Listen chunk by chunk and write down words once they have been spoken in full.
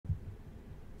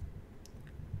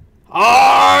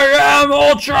I am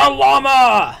Ultra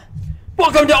Llama!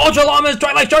 Welcome to Ultra Llama's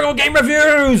Twilight Struggle Game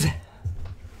Reviews!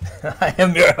 I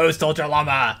am your host, Ultra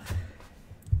Llama.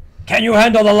 Can you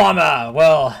handle the llama?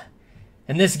 Well,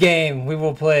 in this game, we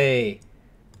will play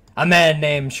a man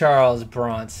named Charles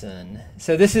Bronson.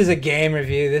 So this is a game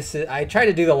review. I try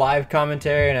to do the live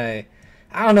commentary, and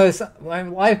I don't know, my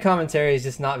live commentary is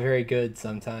just not very good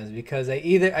sometimes because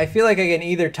I feel like I can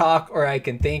either talk or I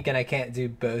can think, and I can't do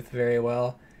both very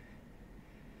well.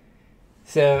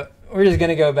 So we're just going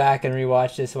to go back and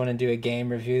rewatch this one and do a game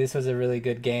review. This was a really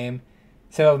good game.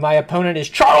 So my opponent is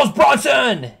Charles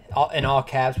Bronson! In all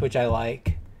caps, which I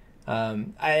like.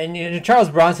 Charles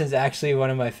Bronson is actually one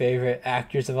of my favorite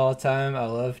actors of all time. I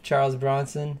love Charles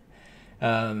Bronson.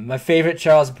 My favorite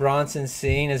Charles Bronson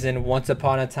scene is in Once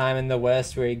Upon a Time in the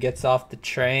West, where he gets off the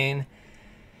train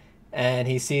and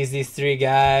he sees these three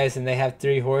guys and they have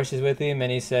three horses with him,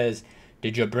 and he says,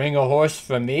 "Did you bring a horse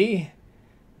for me?"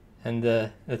 And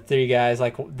the three guys,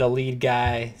 like the lead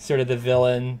guy, sort of the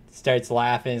villain, starts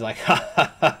laughing. He's like, "Ha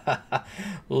ha ha ha,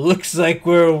 looks like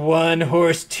we're one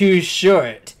horse too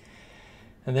short."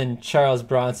 And then Charles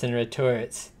Bronson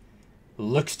retorts,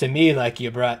 "Looks to me like you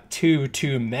brought two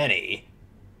too many."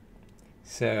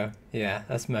 So, yeah,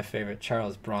 that's my favorite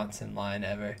Charles Bronson line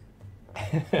ever.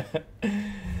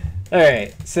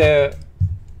 Alright, so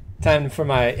time for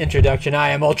my introduction. I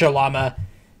am Ultra Llama.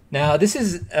 Now, this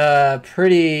is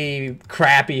pretty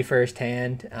crappy first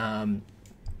hand.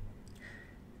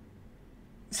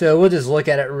 So we'll just look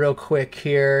at it real quick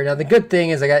here. Now, the good thing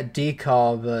is I got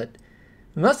decal, but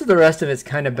most of the rest of it's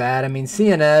kind of bad. I mean,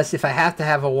 CNS, if I have to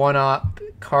have a one-op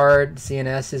card,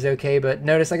 CNS is okay, but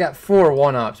notice I got 4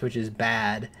 one-ops, which is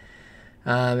bad.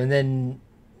 And then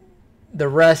the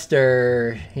rest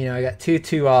are, I got 2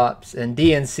 2-ops and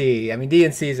DNC. I mean,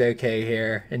 DNC is okay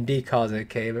here, and decal is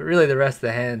okay, but really the rest of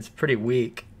the hand's pretty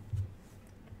weak.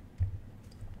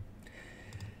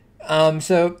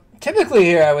 So typically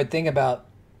here I would think about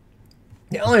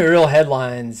the only real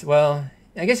headlines. Well,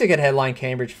 I guess I could headline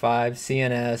Cambridge 5,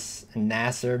 CNS, and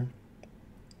Nasser.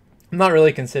 I'm not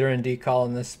really considering decal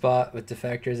in this spot with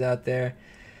defectors out there.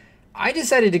 I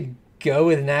decided to go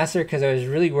with Nasser because I was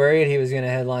really worried he was going to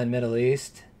headline Middle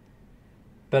East.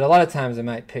 But a lot of times I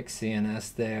might pick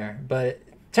CNS there. But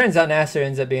it turns out Nasser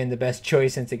ends up being the best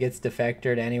choice since it gets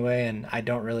defectored anyway, and I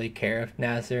don't really care if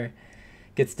Nasser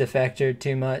gets defectored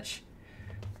too much.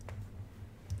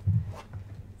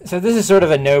 So this is sort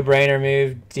of a no-brainer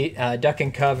move. Duck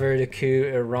and cover to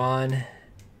coup Iran.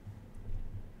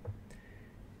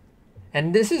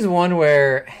 And this is one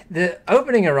where the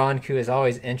opening Iran coup is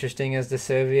always interesting as the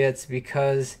Soviets,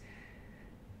 because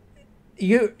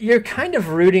you're kind of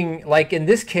rooting, like in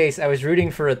this case, I was rooting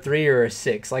for a 3 or a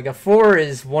 6. Like a 4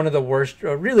 is one of the worst,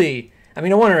 or really, I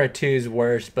mean a 1 or a 2 is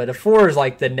worse, but a 4 is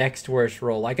like the next worst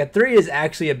roll. Like a 3 is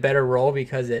actually a better roll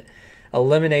because it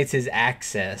eliminates his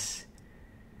access.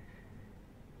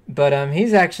 But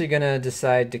he's actually going to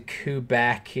decide to coup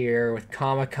back here with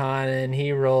Comic-Con, and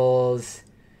he rolls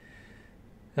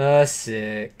a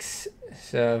 6.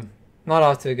 So, not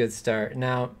off to a good start.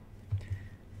 Now,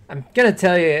 I'm going to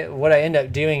tell you what I end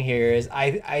up doing here is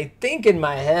I think in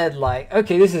my head, like,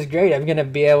 okay, this is great. I'm going to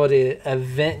be able to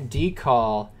event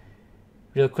decal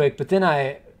real quick. But then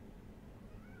I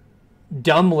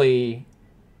dumbly,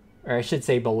 or I should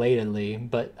say belatedly,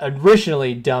 but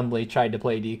originally dumbly tried to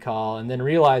play decal and then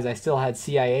realized I still had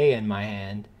CIA in my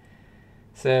hand.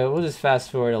 So we'll just fast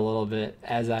forward a little bit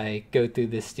as I go through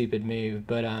this stupid move.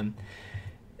 But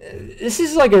this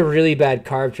is like a really bad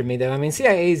card for me, though. I mean,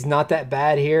 CIA is not that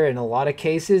bad here in a lot of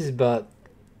cases, but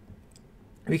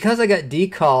because I got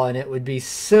decal and it would be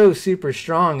so super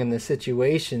strong in this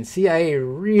situation, CIA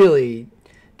really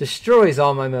destroys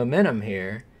all my momentum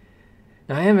here.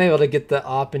 Now, I am able to get the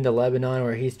op into Lebanon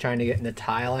where he's trying to get into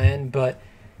Thailand, but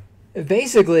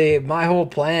basically my whole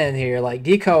plan here, like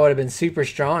decal would have been super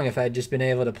strong if I'd just been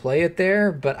able to play it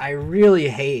there, but I really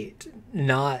hate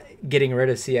not getting rid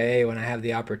of CIA when I have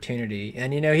the opportunity.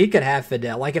 And he could have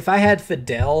Fidel. Like if I had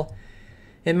Fidel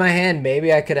in my hand,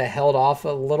 maybe I could have held off a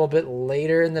little bit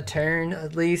later in the turn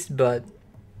at least, but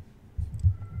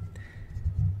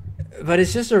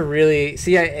it's just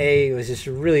CIA was just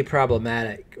really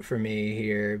problematic for me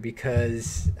here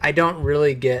because I don't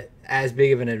really get as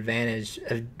big of an advantage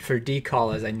for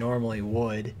decal as I normally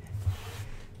would.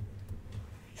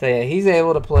 So yeah, he's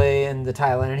able to play into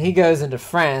Thailand, and he goes into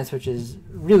France, which is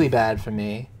really bad for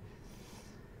me.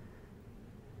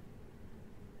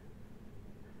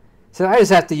 So I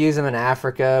just have to use him in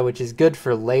Africa, which is good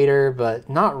for later, but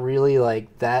not really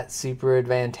like that super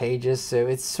advantageous. So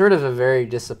it's sort of a very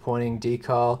disappointing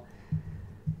decal.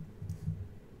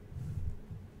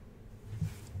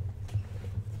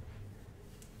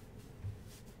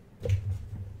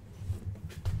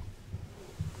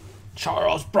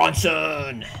 Charles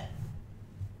Bronson!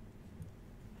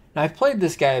 Now, I've played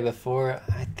this guy before,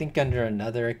 I think under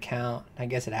another account. I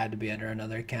guess it had to be under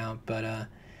another account, but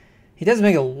he does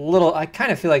make a little... I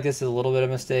kind of feel like this is a little bit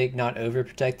of a mistake, not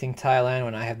overprotecting Thailand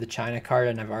when I have the China card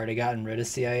and I've already gotten rid of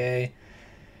CIA.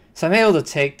 So I'm able to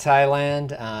take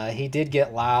Thailand. He did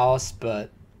get Laos, but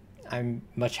I'm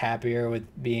much happier with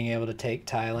being able to take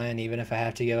Thailand, even if I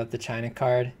have to give up the China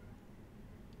card.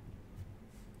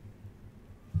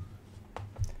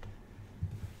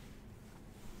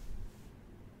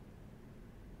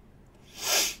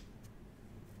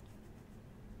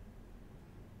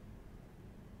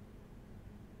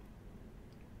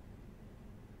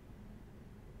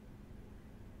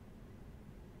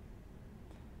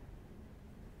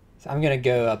 So I'm going to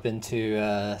go up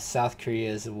into South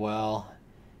Korea as well.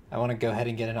 I want to go ahead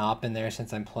and get an op in there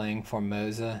since I'm playing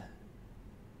Formosa.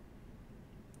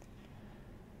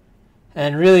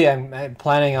 And really, I'm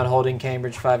planning on holding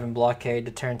Cambridge 5 and Blockade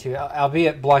to turn 2.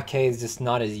 Albeit Blockade is just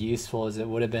not as useful as it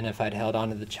would have been if I'd held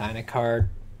onto the China card.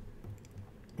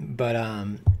 But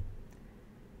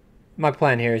my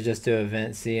plan here is just to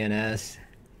event CNS.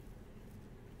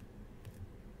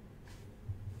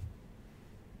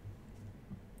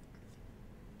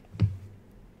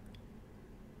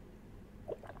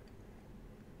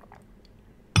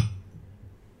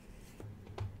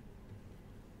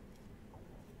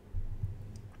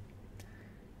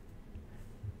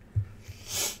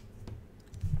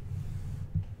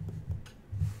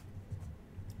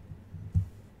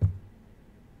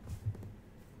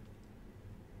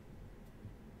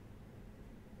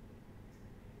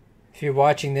 If you're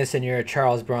watching this and you're a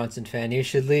Charles Bronson fan, you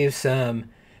should leave some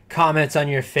comments on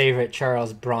your favorite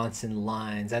Charles Bronson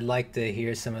lines. I'd like to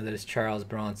hear some of those Charles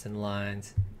Bronson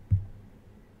lines.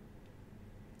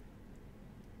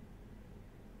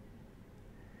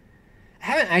 I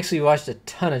haven't actually watched a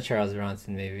ton of Charles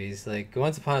Bronson movies. Like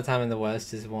Once Upon a Time in the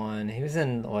West is one. He was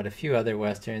in, what, a few other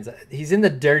Westerns. He's in The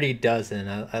Dirty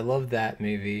Dozen. I love that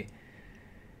movie.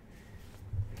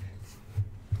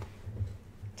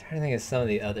 I think of some of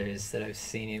the others that I've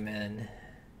seen him in.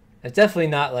 I've definitely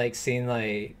not like seen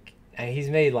like he's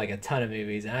made like a ton of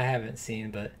movies and I haven't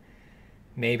seen but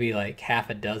maybe like half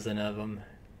a dozen of them.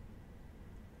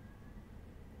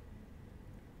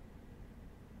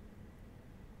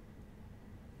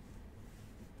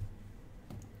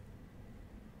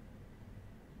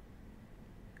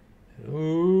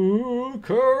 Ooh,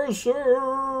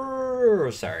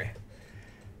 cursor! Sorry.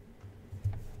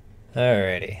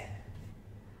 Alrighty.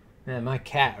 Man, my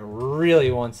cat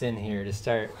really wants in here to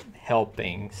start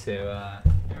helping, so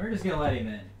we're just gonna let him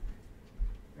in.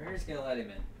 We're just gonna let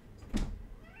him in.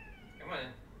 Come on in.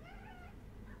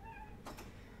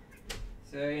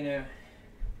 So, you know.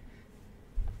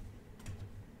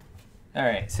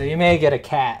 Alright, so you may get a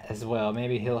cat as well.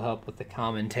 Maybe he'll help with the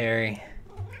commentary.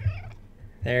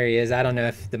 There he is. I don't know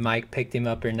if the mic picked him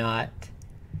up or not.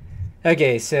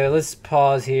 Okay, so let's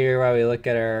pause here while we look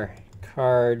at our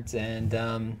cards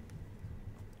and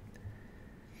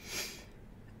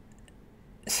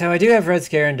so I do have Red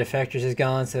Scare and Defectors is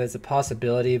gone, so it's a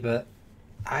possibility, but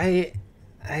I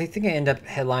think I end up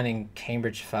headlining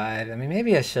Cambridge 5. I mean,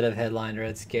 maybe I should have headlined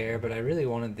Red Scare, but I really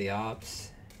wanted the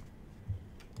ops.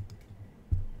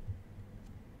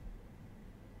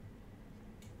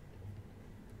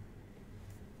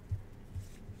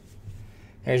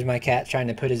 There's my cat trying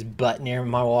to put his butt near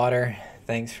my water.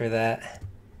 Thanks for that.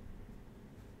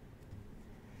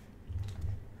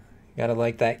 Gotta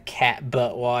like that cat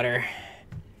butt water.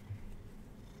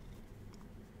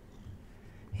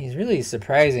 He's really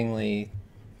surprisingly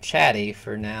chatty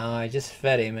for now. I just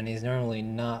fed him and he's normally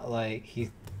not like he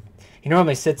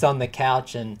normally sits on the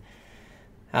couch and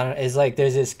I don't it's like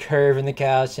there's this curve in the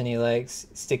couch and he likes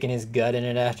sticking his gut in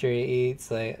it after he eats.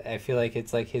 Like I feel like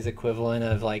it's like his equivalent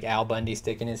of like Al Bundy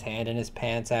sticking his hand in his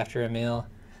pants after a meal.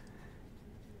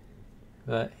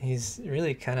 But he's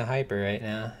really kind of hyper right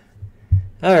now.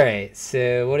 Alright,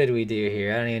 so what did we do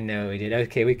here? I don't even know what we did.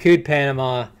 Okay, we cooed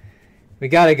Panama. We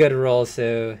got a good roll,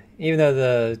 so even though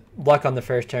the luck on the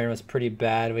first turn was pretty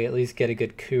bad, we at least get a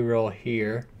good coup roll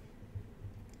here.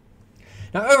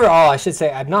 Now overall, I should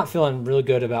say I'm not feeling real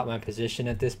good about my position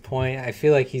at this point. I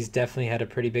feel like he's definitely had a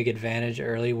pretty big advantage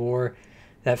early war.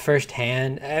 That first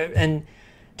hand, and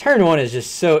turn one is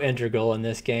just so integral in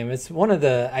this game. It's one of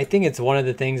the, I think it's one of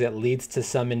the things that leads to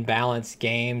some imbalanced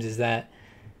games is that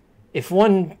if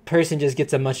one person just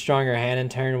gets a much stronger hand in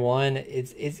turn one,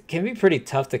 it can be pretty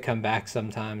tough to come back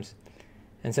sometimes.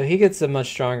 And so he gets a much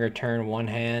stronger turn one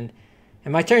hand.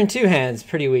 And my turn two hand's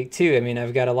pretty weak too. I mean,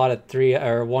 I've got a lot of 3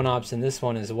 or 1 ops in this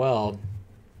one as well.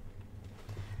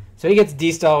 So he gets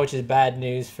D-stall, which is bad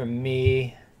news for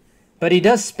me. But he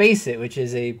does space it, which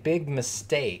is a big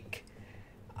mistake.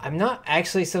 I'm not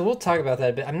actually... So we'll talk about that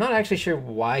a bit. I'm not actually sure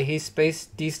why he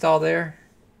spaced D-stall there.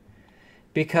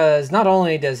 Because not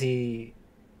only can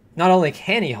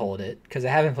he hold it, because I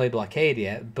haven't played Blockade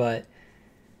yet, but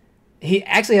he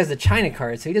actually has the China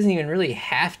card, so he doesn't even really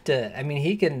have to... I mean,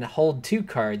 he can hold 2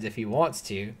 cards if he wants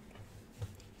to.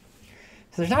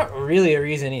 So there's not really a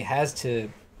reason he has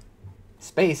to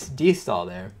space D-stall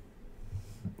there.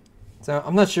 So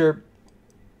I'm not sure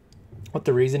what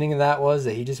the reasoning of that was,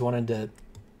 that he just wanted to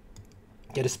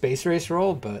get a space race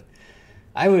roll, but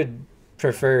I would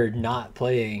prefer not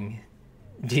playing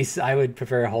I would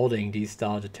prefer holding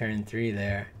D-stall to turn 3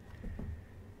 there.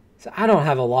 So I don't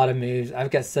have a lot of moves.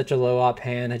 I've got such a low op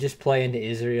hand. I just play into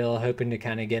Israel, hoping to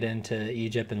kind of get into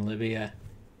Egypt and Libya.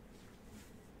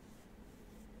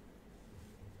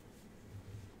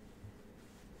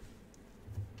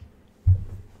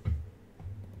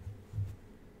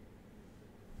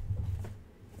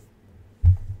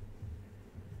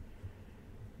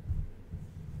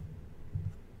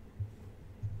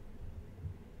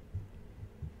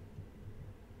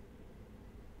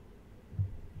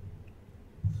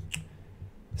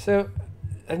 So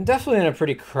I'm definitely in a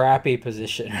pretty crappy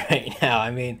position right now. I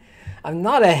mean, I'm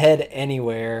not ahead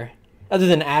anywhere other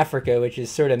than Africa, which is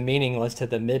sort of meaningless to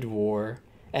the mid-war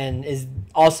and is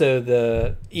also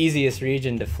the easiest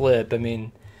region to flip. I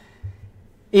mean,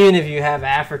 even if you have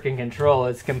African control,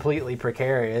 it's completely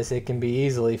precarious. It can be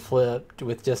easily flipped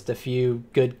with just a few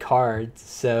good cards.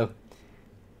 So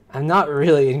I'm not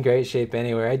really in great shape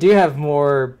anywhere. I do have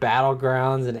more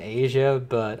battlegrounds in Asia,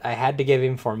 but I had to give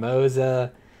him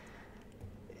Formosa.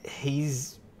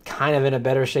 He's kind of in a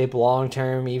better shape long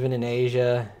term, even in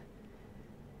Asia.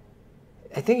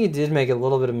 I think he did make a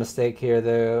little bit of mistake here,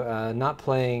 though. Not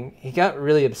playing. He got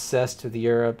really obsessed with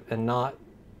Europe and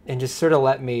just sort of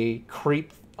let me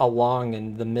creep along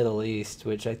in the Middle East,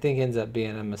 which I think ends up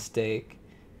being a mistake.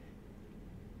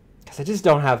 Because I just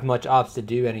don't have much ops to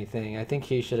do anything. I think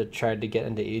he should have tried to get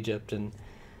into Egypt, and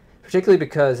particularly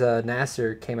because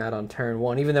Nasser came out on turn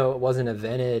 1, even though it wasn't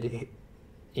evented.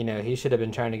 He should have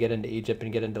been trying to get into Egypt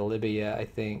and get into Libya, I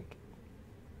think.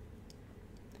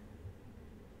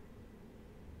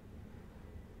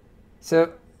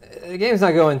 So, the game's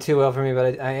not going too well for me,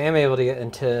 but I am able to get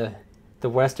into the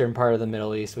western part of the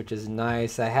Middle East, which is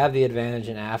nice. I have the advantage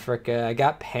in Africa. I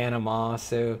got Panama,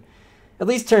 so at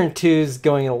least turn 2 is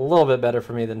going a little bit better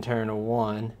for me than turn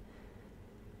 1.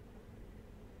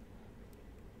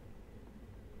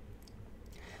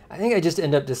 I think I just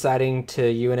end up deciding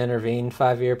to UN intervene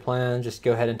 5-year plan, just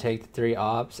go ahead and take the 3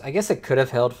 ops. I guess I could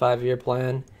have held 5-year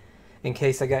plan in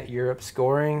case I got Europe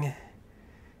scoring.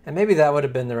 And maybe that would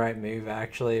have been the right move,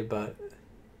 actually, but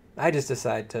I just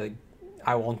decided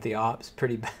I want the ops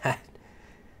pretty bad.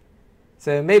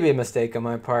 So maybe a mistake on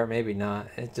my part, maybe not.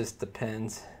 It just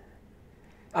depends.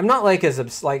 I'm not like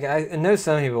I know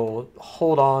some people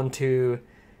hold on to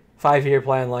 5-year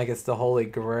plan like it's the holy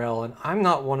grail, and I'm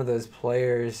not one of those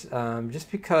players, just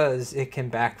because it can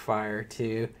backfire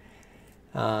too.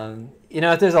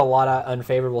 If there's a lot of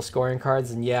unfavorable scoring cards,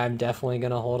 then yeah, I'm definitely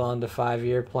going to hold on to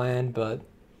 5-year plan, but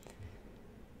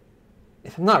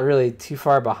if I'm not really too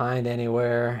far behind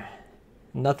anywhere,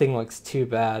 nothing looks too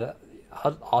bad,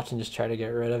 I'll often just try to get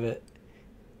rid of it.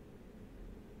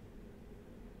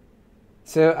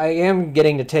 So I am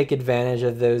getting to take advantage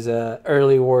of those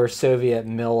early war Soviet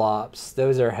mill ops.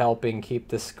 Those are helping keep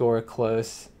the score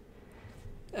close.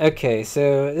 Okay,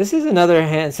 so this is another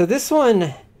hand. So this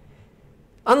one,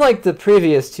 unlike the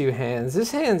previous 2 hands,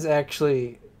 this hand's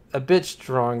actually a bit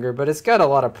stronger, but it's got a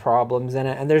lot of problems in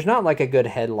it, and there's not like a good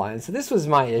headline. So this was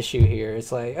my issue here.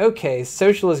 It's like, okay,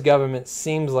 socialist government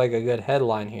seems like a good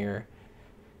headline here.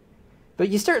 But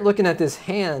you start looking at this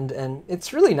hand, and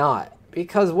it's really not.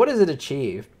 Because what does it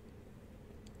achieve?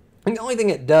 And the only thing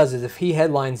it does is if he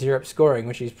headlines Europe scoring,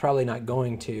 which he's probably not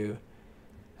going to,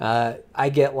 I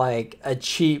get like a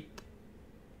cheap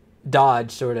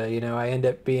dodge, sort of. I end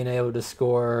up being able to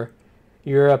score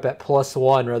Europe at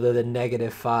 +1 rather than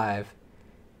 -5.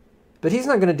 But he's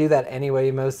not going to do that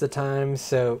anyway most of the time,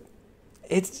 so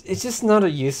it's just not a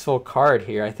useful card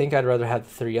here. I think I'd rather have the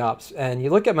 3 ops. And you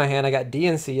look at my hand, I got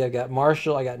DNC, I got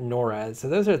Marshall, I got NORAD. So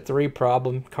those are 3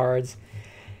 problem cards.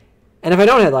 And if I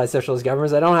don't headline socialist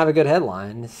governments, I don't have a good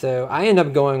headline. So I end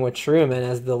up going with Truman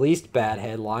as the least bad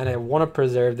headline. I want to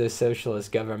preserve those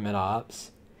socialist government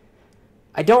ops.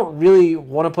 I don't really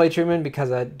want to play Truman because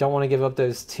I don't want to give up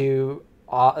those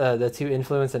the 2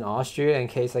 influence in Austria in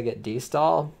case I get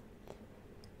D-stall.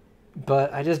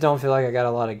 But I just don't feel like I got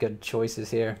a lot of good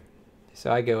choices here. So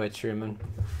I go with Truman.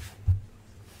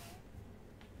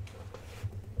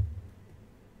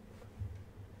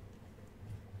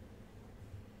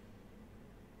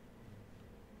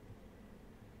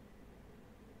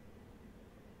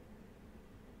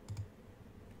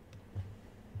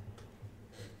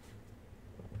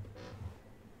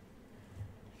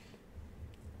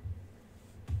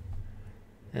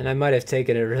 And I might have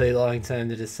taken a really long time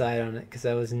to decide on it because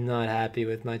I was not happy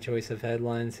with my choice of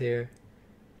headlines here.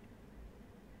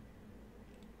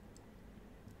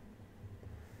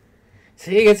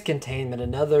 So he gets containment,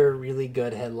 another really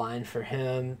good headline for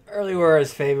him. Early War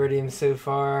has favored him so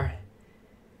far.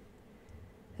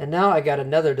 And now I got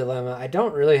another dilemma. I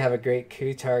don't really have a great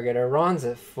coup target. Iran's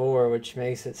at 4, which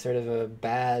makes it sort of a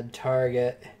bad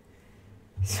target.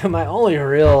 So my only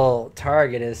real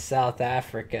target is South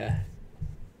Africa.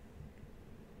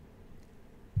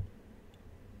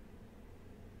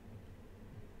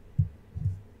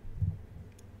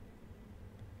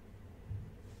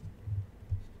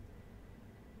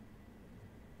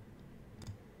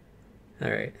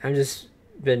 Alright, I'm just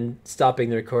been stopping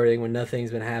the recording when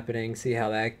nothing's been happening, see how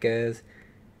that goes.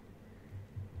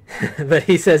 But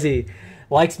he says he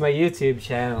likes my YouTube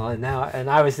channel, and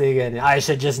I was thinking I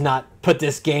should just not put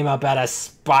this game up out of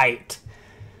spite.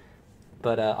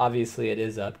 But obviously it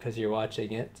is up because you're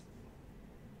watching it.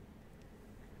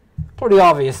 Pretty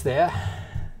obvious there.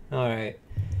 Alright,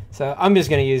 so I'm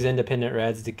just going to use Independent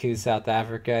Reds to coup South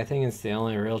Africa. I think it's the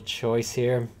only real choice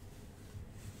here.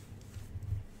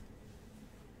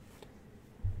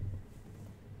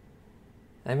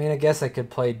 I mean, I guess I could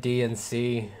play D and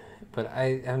C, but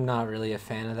I'm not really a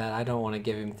fan of that. I don't want to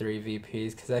give him 3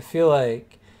 VPs because I feel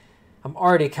like I'm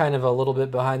already kind of a little bit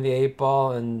behind the 8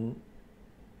 ball, and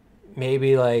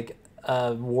maybe like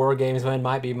a War Games win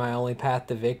might be my only path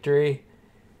to victory.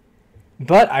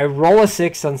 But I roll a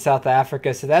 6 on South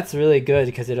Africa, so that's really good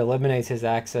because it eliminates his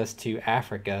access to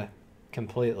Africa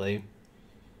completely.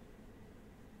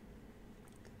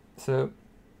 So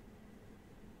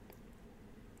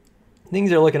things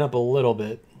are looking up a little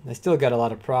bit. I still got a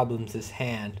lot of problems this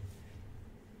hand.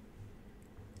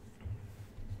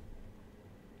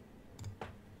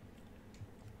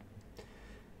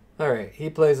 Alright, he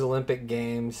plays Olympic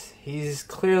Games. He's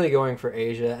clearly going for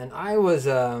Asia, and I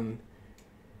wasn't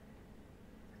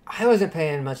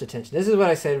paying much attention. This is what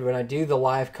I said when I do the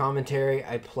live commentary,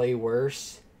 I play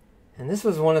worse. And this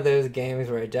was one of those games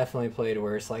where I definitely played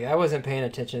worse. Like, I wasn't paying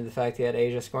attention to the fact he had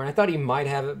Asia scoring. I thought he might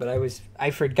have it, but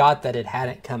I forgot that it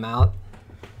hadn't come out.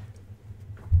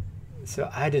 So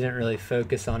I didn't really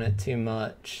focus on it too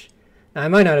much. Now, I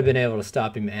might not have been able to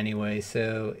stop him anyway,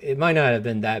 so it might not have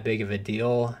been that big of a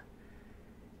deal.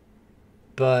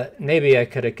 But maybe I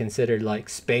could have considered, like,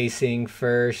 spacing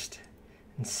first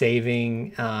and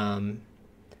saving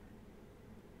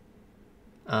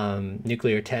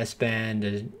nuclear test ban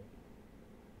to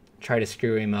try to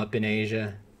screw him up in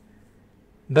Asia,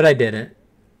 but I didn't.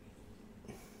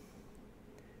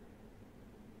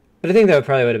 But I think that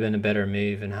probably would have been a better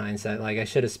move in hindsight. Like, I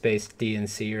should have spaced D and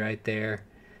C right there.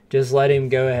 Just let him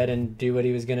go ahead and do what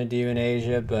he was going to do in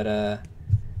Asia, but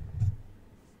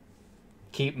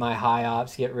keep my high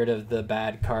ops, get rid of the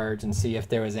bad cards, and see if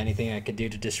there was anything I could do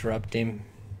to disrupt him.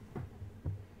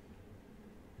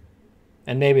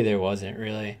 And maybe there wasn't,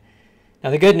 really.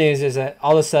 Now, the good news is that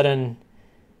all of a sudden,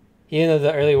 even though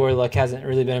the early war luck hasn't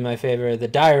really been in my favor, the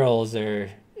die rolls are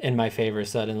in my favor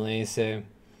suddenly. So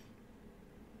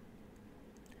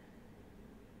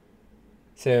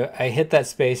I hit that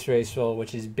space race roll,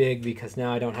 which is big because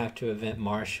now I don't have to event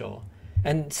Marshall.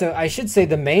 And so I should say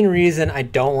the main reason I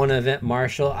don't want to event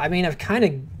Marshall, I mean, I've kind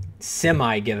of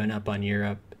semi-given up on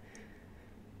Europe.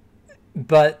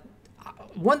 But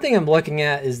one thing I'm looking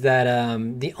at is that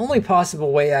the only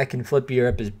possible way I can flip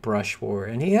Europe is Brush War,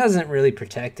 and he hasn't really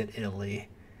protected Italy.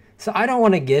 So I don't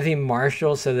want to give him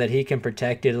Marshall so that he can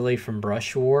protect Italy from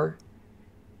Brush War.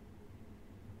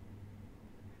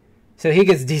 So he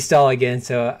gets destall again,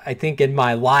 so I think in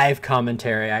my live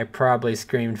commentary I probably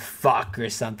screamed fuck or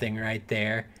something right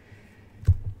there.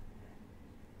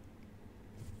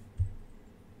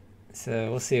 So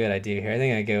we'll see what I do here. I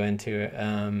think I go into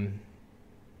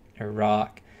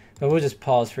Iraq, but we'll just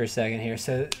pause for a second here.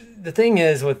 So the thing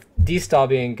is, with destall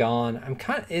being gone,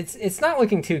 it's not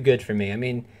looking too good for me. I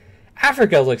mean,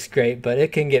 Africa looks great, but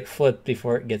it can get flipped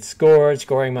before it gets scored.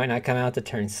 Scoring might not come out to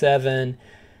turn 7.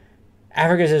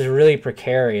 Africa's just really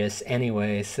precarious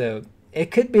anyway, so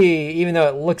it could be, even though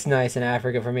it looks nice in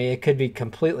Africa for me, it could be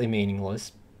completely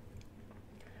meaningless.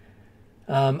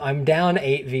 I'm down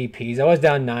 8 VPs. I was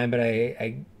down 9, but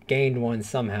I gained 1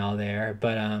 somehow there.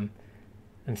 But I'm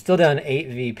still down 8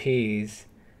 VPs.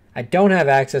 I don't have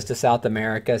access to South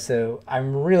America, so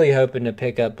I'm really hoping to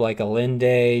pick up like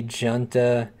Allende,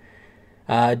 Junta.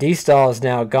 D-Stall is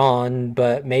now gone,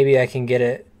 but maybe I can get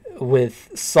it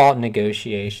with SALT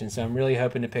negotiations. So I'm really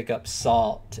hoping to pick up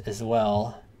SALT as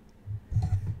well.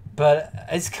 But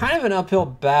it's kind of an uphill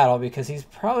battle because he's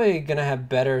probably going to have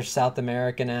better South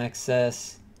American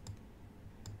access.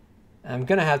 I'm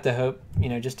going to have to hope, you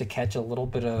know, just to catch a little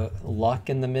bit of luck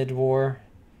in the mid-war.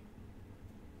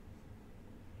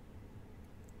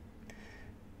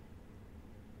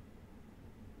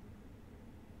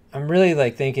 I'm really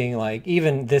like thinking like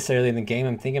even this early in the game,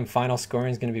 I'm thinking final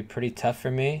scoring is going to be pretty tough for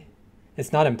me.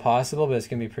 It's not impossible, but it's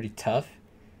going to be pretty tough.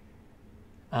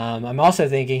 I'm also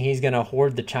thinking he's going to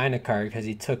hoard the China card because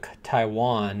he took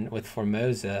Taiwan with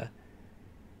Formosa,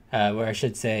 where I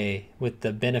should say with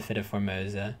the benefit of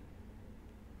Formosa.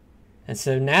 And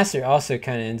so Nasser also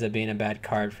kind of ends up being a bad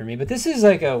card for me. But this is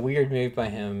like a weird move by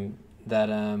him that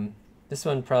this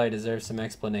one probably deserves some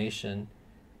explanation.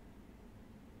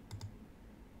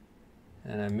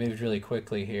 And I moved really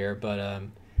quickly here, but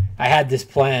I had this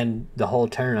planned the whole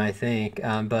turn, I think.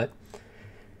 But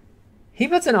he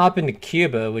puts an op into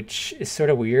Cuba, which is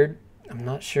sort of weird. I'm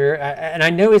not sure. And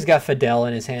I know he's got Fidel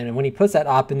in his hand. And when he puts that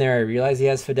op in there, I realize he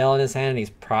has Fidel in his hand, and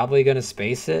he's probably going to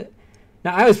space it.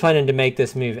 Now, I was planning to make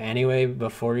this move anyway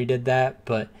before he did that,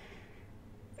 but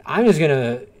I'm just going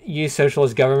to use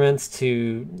socialist governments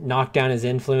to knock down his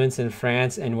influence in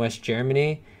France and West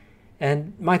Germany.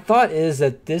 And my thought is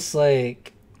that this,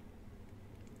 like,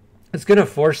 it's going to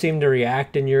force him to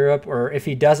react in Europe, or if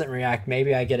he doesn't react,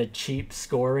 maybe I get a cheap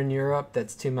score in Europe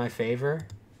that's to my favor.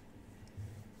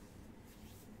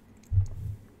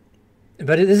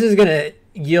 But this is going to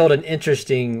yield an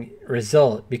interesting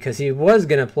result because he was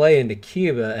going to play into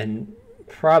Cuba and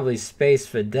probably space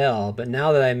Fidel, but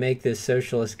now that I make this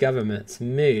socialist government's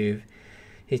move,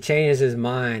 he changes his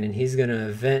mind and he's going to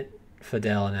event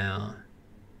Fidel now.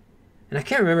 And I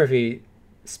can't remember if he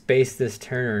spaced this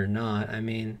turn or not. I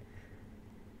mean,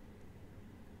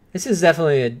 this is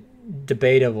definitely a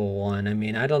debatable one. I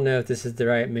mean, I don't know if this is the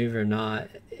right move or not.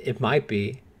 It might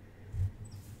be.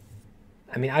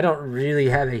 I mean, I don't really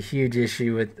have a huge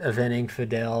issue with eventing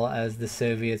Fidel as the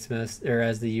Soviets most, or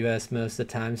as the U.S. most of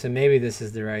the time, so maybe this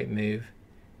is the right move.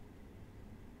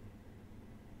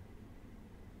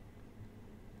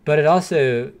 But it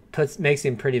also makes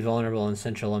him pretty vulnerable in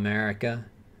Central America.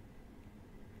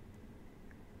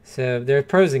 So there are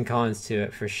pros and cons to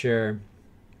it for sure.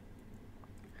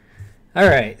 All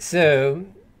right, so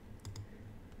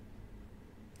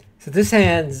this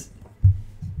hand's.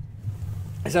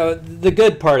 So the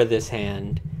good part of this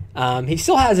hand, he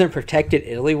still hasn't protected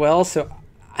Italy well,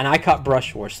 and I caught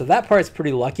Brush War, so that part's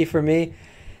pretty lucky for me.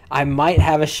 I might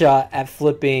have a shot at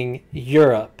flipping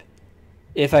Europe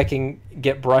if I can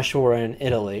get Brush War in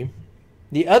Italy.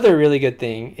 The other really good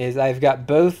thing is I've got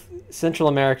both Central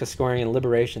America scoring and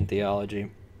Liberation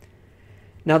Theology.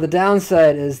 Now the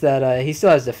downside is that he still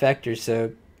has defectors,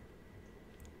 so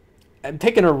I'm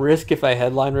taking a risk if I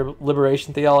headline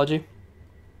Liberation Theology.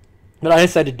 But I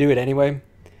decided to do it anyway.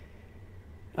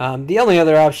 The only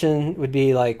other option would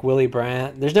be like Willy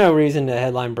Brandt. There's no reason to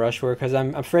headline Brush War because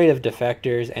I'm afraid of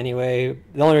defectors anyway.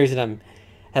 The only reason I'm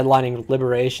headlining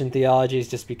Liberation Theology is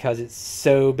just because it's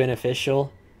so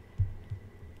beneficial.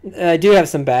 I do have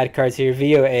some bad cards here.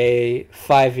 VOA,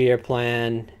 5-year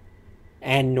plan,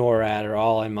 and NORAD are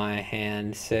all in my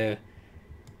hand. So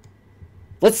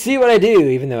let's see what I do,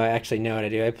 even though I actually know what I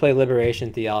do. I play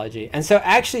Liberation Theology. And so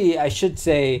actually I should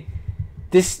say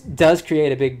this does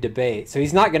create a big debate. So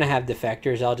he's not going to have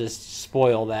defectors. I'll just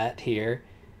spoil that here.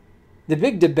 The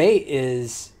big debate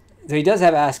is, so he does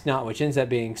have Ask Not, which ends up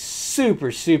being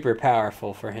super, super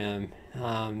powerful for him.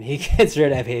 He gets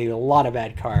rid of a lot of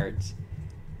bad cards.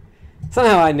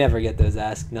 Somehow I never get those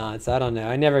Ask Nots. I don't know.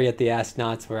 I never get the Ask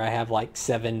Nots where I have like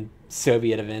 7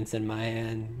 Soviet events in my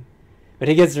hand. But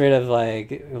he gets rid of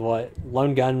like, what,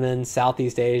 Lone Gunman,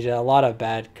 Southeast Asia, a lot of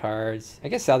bad cards. I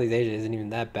guess Southeast Asia isn't even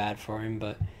that bad for him,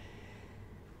 but.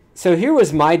 So here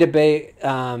was my debate,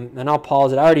 and I'll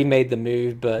pause it. I already made the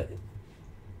move, but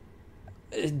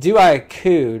do I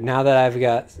coup now that I've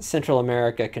got Central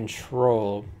America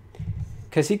control?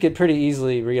 Because he could pretty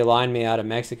easily realign me out of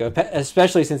Mexico,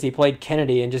 especially since he played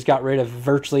Kennedy and just got rid of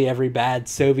virtually every bad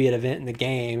Soviet event in the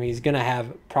game. He's going to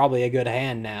have probably a good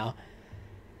hand now.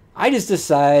 I just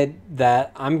decide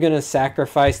that I'm going to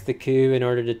sacrifice the coup in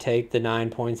order to take the 9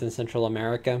 points in Central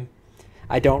America.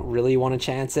 I don't really want to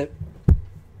chance it.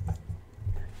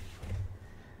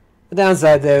 The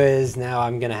downside, though, is now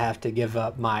I'm going to have to give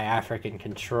up my African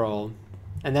control.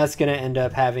 And that's going to end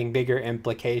up having bigger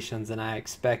implications than I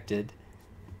expected.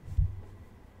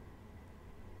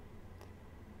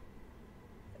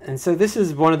 And so this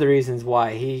is one of the reasons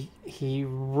why he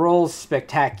rolls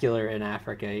spectacular in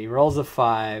Africa. He rolls a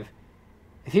 5.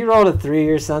 If he rolled a 3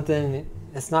 or something,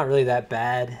 it's not really that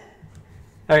bad.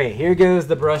 Okay, here goes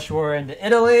the Brush War into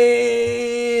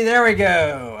Italy. There we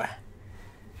go.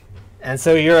 And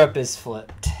so Europe is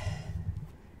flipped.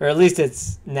 Or at least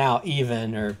it's now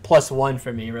even, or +1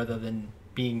 for me rather than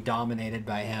being dominated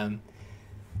by him.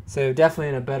 So definitely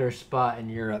in a better spot in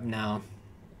Europe now.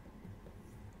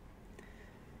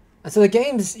 So the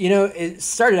game's, it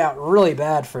started out really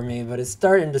bad for me, but it's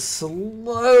starting to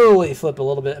slowly flip a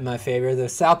little bit in my favor. Though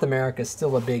South America is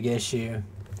still a big issue.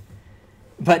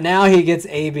 But now he gets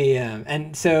ABM.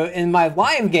 And so in my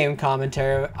live game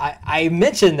commentary, I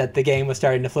mentioned that the game was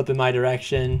starting to flip in my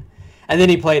direction. And then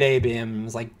he played ABM and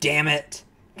was like, damn it.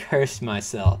 Cursed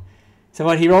myself. So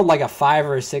what, he rolled like a 5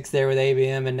 or a 6 there with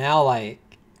ABM. And now, like,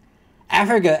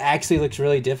 Africa actually looks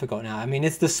really difficult now. I mean,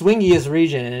 it's the swingiest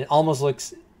region, and it almost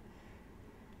looks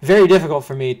very difficult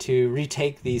for me to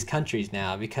retake these countries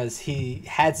now because he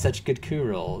had such good coup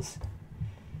rolls.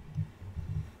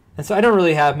 And so I don't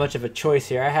really have much of a choice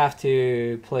here. I have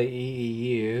to play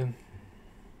EEU.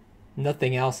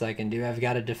 Nothing else I can do. I've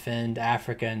got to defend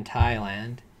Africa and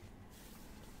Thailand.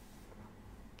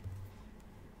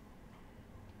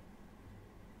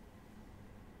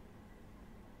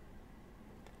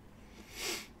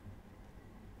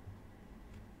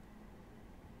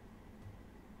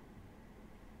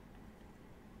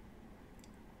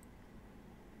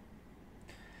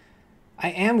 I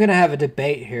am going to have a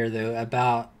debate here, though,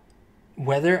 about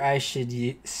whether I should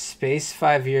space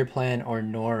 5-year plan or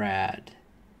NORAD.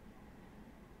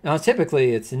 Now,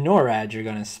 typically it's NORAD you're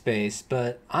going to space,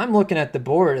 but I'm looking at the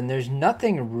board and there's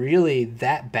nothing really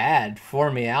that bad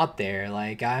for me out there.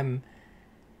 Like, I'm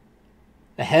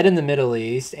ahead in the Middle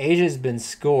East. Asia's been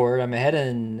scored. I'm ahead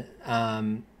in,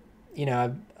 I'm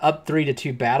up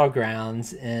 3-2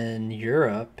 battlegrounds in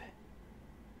Europe.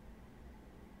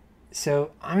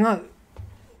 So I'm not...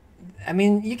 I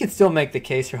mean, you could still make the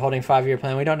case for holding 5-year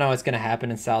plan. We don't know what's going to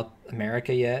happen in South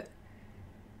America yet.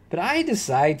 But I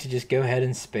decide to just go ahead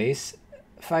and space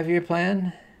 5-year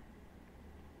plan.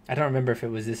 I don't remember if it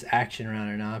was this action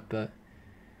round or not, but...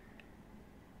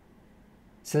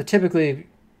 So typically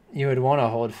you would want to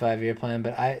hold 5-year plan,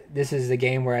 but this is the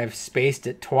game where I've spaced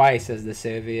it twice as the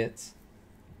Soviets.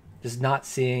 Just not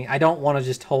seeing... I don't want to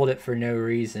just hold it for no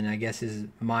reason, I guess is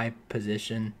my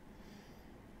position.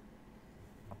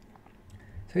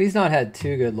 So he's not had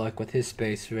too good luck with his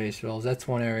space race rolls. That's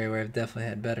one area where I've definitely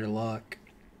had better luck.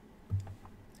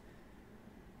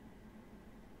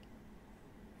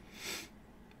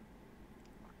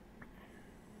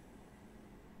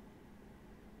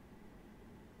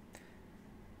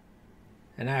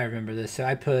 And I remember this. So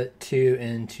I put 2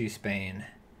 into Spain.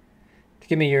 To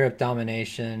give me Europe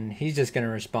domination, he's just going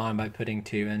to respond by putting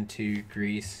 2 into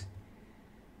Greece.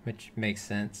 Which makes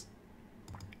sense.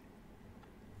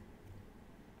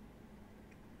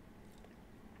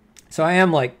 So I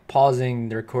am like pausing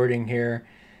the recording here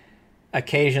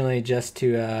occasionally just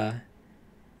to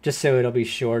just so it'll be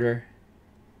shorter.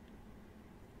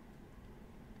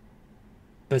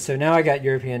 But so now I got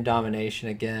European domination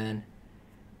again.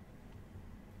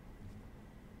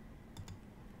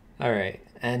 All right,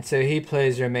 and so he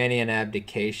plays Romanian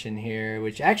abdication here,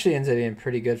 which actually ends up being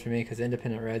pretty good for me because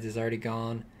independent Reds is already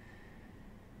gone.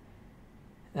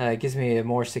 It gives me a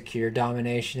more secure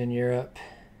domination in Europe.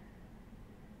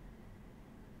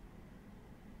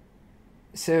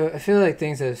 So I feel like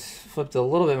things have flipped a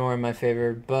little bit more in my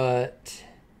favor, but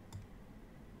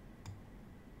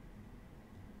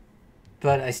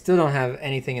I still don't have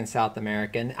anything in South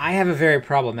America, and I have a very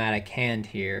problematic hand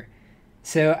here.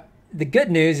 So the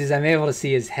good news is I'm able to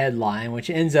see his headline, which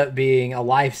ends up being a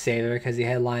lifesaver because he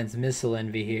headlines Missile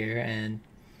Envy here, and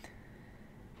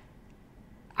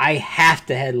I have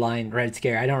to headline Red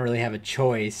Scare. I don't really have a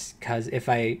choice because if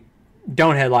I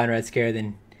don't headline Red Scare,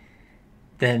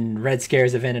 then Red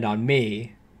Scare's evented on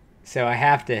me. So I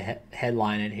have to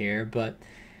headline it here. But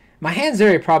my hand's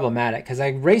very problematic because I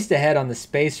raced ahead on the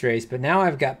space race, but now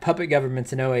I've got Puppet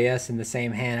Governments and OAS in the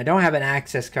same hand. I don't have an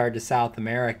access card to South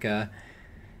America.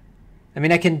 I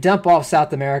mean, I can dump off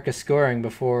South America scoring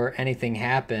before anything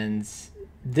happens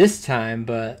this time,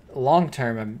 but long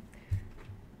term,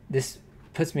 this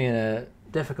puts me in a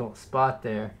difficult spot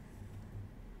there.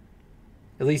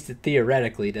 At least it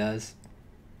theoretically does.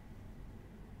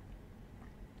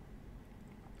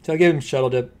 So I give him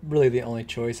Shuttle Dip, really the only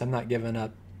choice. I'm not giving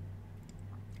up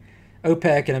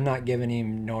OPEC, and I'm not giving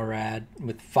him NORAD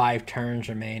with 5 turns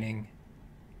remaining.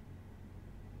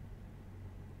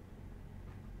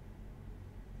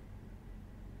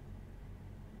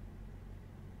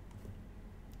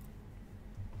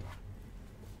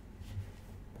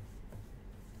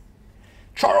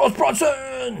 Charles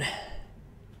Bronson!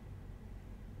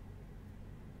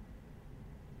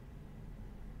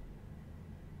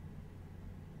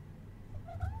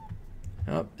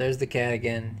 Oh, there's the cat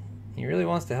again. He really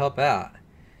wants to help out.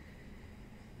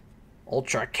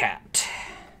 Ultra Cat.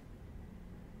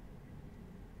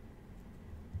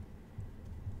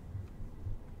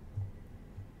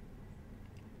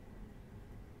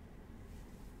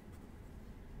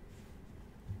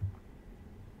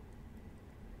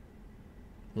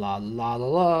 La la la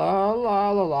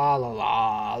la la la la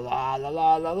la la la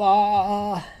la la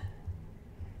la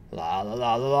la la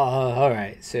la la. All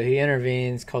right, so he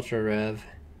intervenes. Cultural Rev.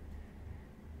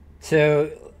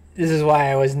 So this is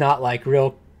why I was not like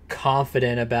real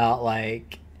confident about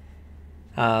like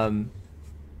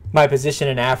my position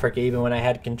in Africa, even when I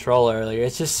had control earlier.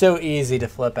 It's just so easy to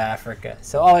flip Africa.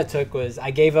 So all it took was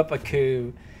I gave up a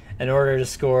coup in order to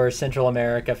score Central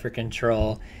America for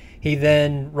control. He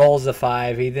then rolls a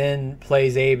 5. He then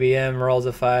plays ABM, rolls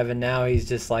a 5, and now he's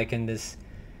just like in this.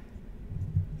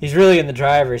 He's really in the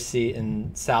driver's seat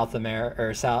in South America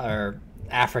or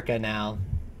Africa now.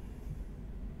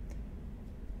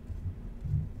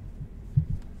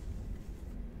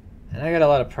 And I got a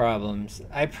lot of problems.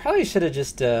 I probably should have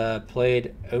just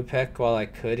played OPEC while I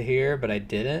could here, but I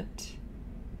didn't.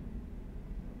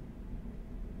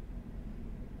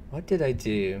 What did I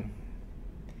do?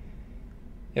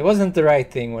 It wasn't the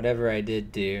right thing, whatever I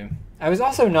did do. I was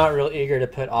also not real eager to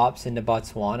put ops into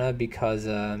Botswana because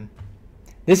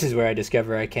this is where I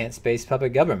discover I can't space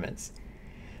puppet governments.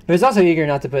 But I was also eager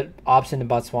not to put ops into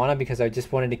Botswana because I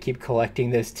just wanted to keep collecting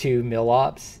those 2 mill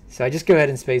ops. So I just go ahead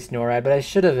and space NORAD, but I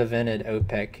should have evented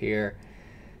OPEC here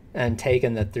and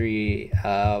taken the 3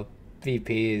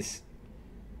 VPs.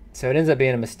 So it ends up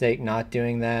being a mistake not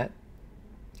doing that,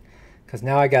 because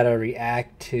now I got to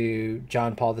react to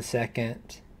John Paul II.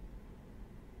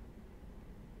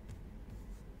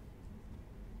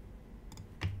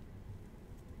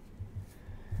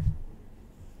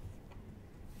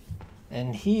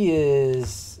 And he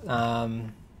is,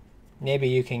 maybe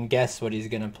you can guess what he's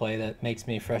going to play that makes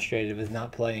me frustrated with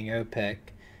not playing OPEC.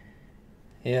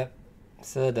 Yep,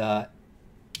 Sadat.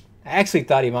 I actually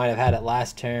thought he might have had it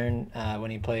last turn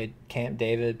when he played Camp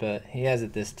David, but he has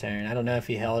it this turn. I don't know if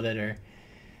he held it or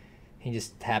he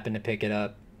just happened to pick it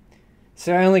up.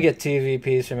 So I only get 2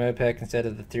 VPs from OPEC instead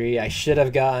of the 3 I should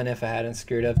have gotten if I hadn't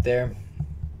screwed up there.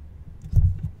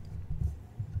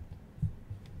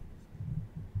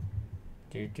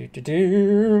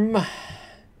 Doom.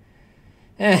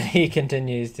 And he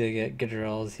continues to get good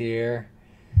rolls here.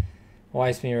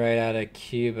 Wipes me right out of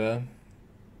Cuba.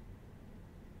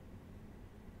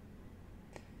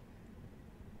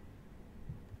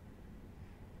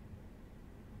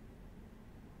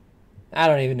 I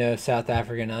don't even know if South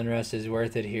African unrest is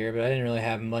worth it here, but I didn't really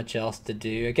have much else to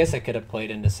do. I guess I could have played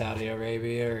into Saudi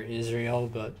Arabia or Israel,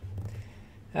 but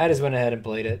I just went ahead and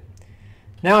played it.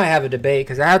 Now I have a debate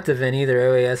because I have to vent either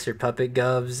OAS or Puppet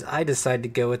Govs. I decide to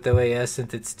go with OAS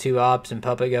since it's 2 ops and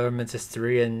Puppet Governments is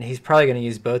 3, and he's probably going to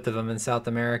use both of them in South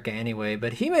America anyway.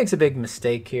 But he makes a big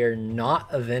mistake here not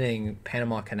eventing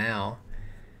Panama Canal.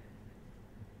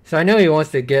 So I know he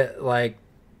wants to get like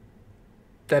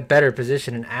that better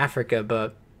position in Africa,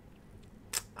 but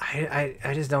I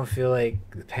just don't feel like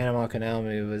the Panama Canal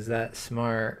move was that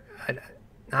smart. I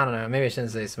don't know. Maybe I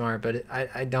shouldn't say smart, but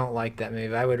I don't like that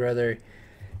move. I would rather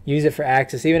use it for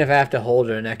access. Even if I have to hold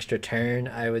an extra turn,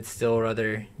 I would still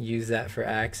rather use that for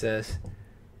access.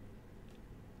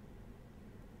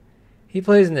 He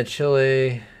plays in the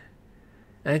Chile.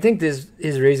 And I think his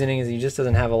reasoning is he just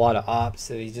doesn't have a lot of ops,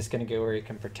 so he's just going to go where he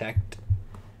can protect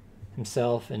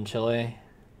himself in Chile,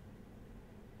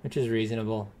 which is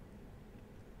reasonable.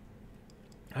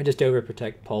 I just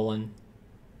overprotect Poland.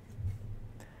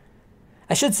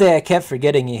 I should say I kept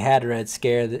forgetting he had Red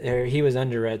Scare, or he was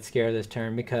under Red Scare this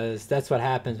turn, because that's what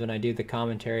happens when I do the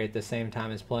commentary at the same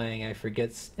time as playing. I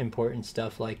forget important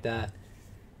stuff like that.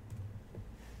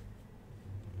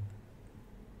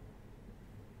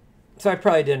 So I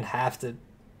probably didn't have to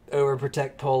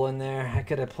overprotect Poland there. I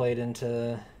could have played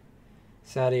into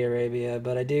Saudi Arabia,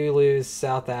 but I do lose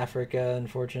South Africa,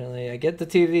 unfortunately. I get the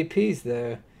 2 VPs,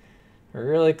 though. We're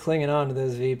really clinging on to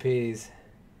those VPs.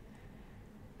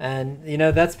 And, you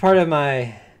know, that's part of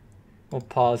my... We'll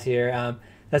pause here.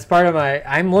 That's part of my...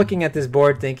 I'm looking at this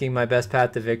board thinking my best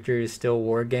path to victory is still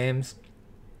war games.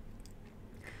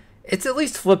 It's at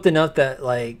least flipped enough that,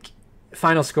 like,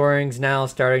 final scoring's now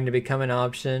starting to become an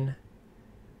option.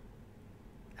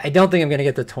 I don't think I'm going to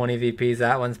get the 20 VPs.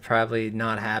 That one's probably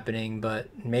not happening,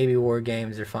 but maybe war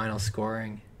games or final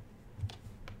scoring.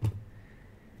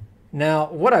 Now,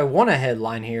 what I want to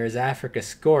headline here is Africa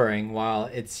scoring while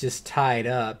it's just tied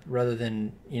up, rather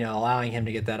than, you know, allowing him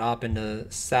to get that op into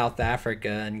South Africa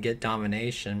and get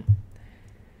domination.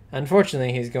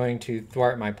 Unfortunately, he's going to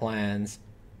thwart my plans.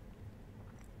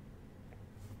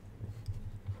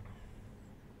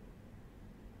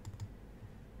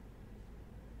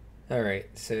 Alright,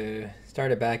 so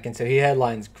started back, and so he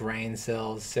headlines grain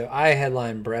cells. So I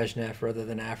headline Brezhnev rather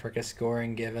than Africa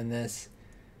scoring given this.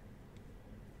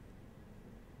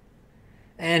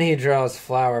 And he draws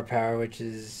Flower Power, which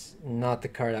is not the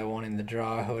card I want him to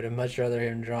draw. I would have much rather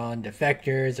him drawn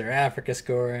Defectors or Africa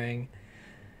scoring.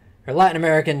 Or Latin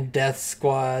American Death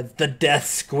Squads, the Death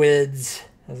Squids,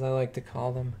 as I like to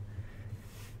call them.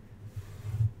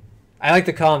 I like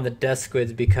to call them the Death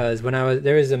Squids because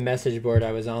there was a message board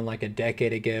I was on like a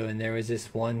decade ago, and there was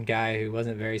this one guy who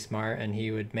wasn't very smart, and he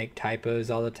would make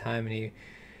typos all the time, and he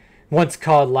once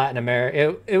called Latin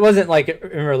America. It wasn't like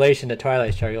in relation to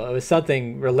Twilight Struggle. It was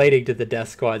something relating to the Death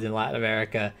Squads in Latin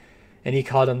America, and he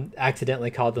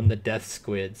accidentally called them the Death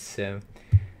Squids. So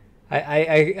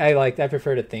I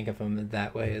prefer to think of them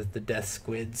that way, as the Death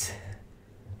Squids.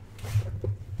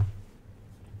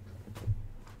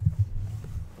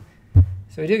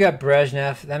 So we do got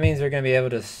Brezhnev. That means we're going to be able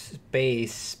to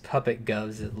space Puppet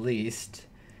Govs at least.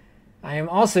 I am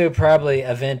also probably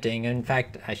eventing. In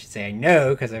fact, I should say I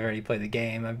know because I've already played the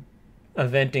game. I'm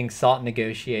eventing Salt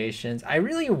Negotiations. I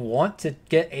really want to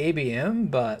get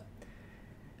ABM, but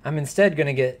I'm instead going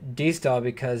to get D-Stall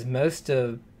because most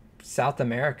of South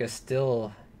America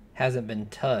still hasn't been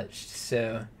touched.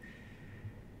 So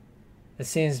it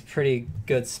seems a pretty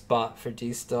good spot for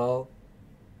D-Stall.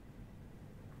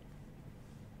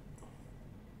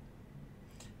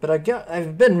 But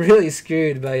I've been really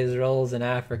screwed by his rolls in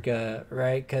Africa,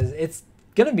 right? Because it's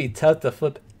going to be tough to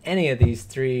flip any of these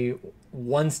 3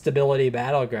 1 stability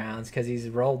battlegrounds because he's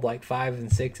rolled like 5s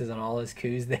and 6s on all his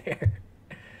coups there.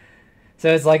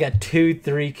 So it's like a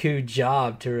 2-3 coup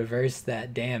job to reverse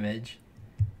that damage.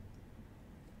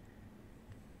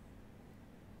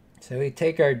 So we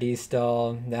take our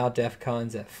D-Stall. Now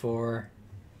Defcon's at 4.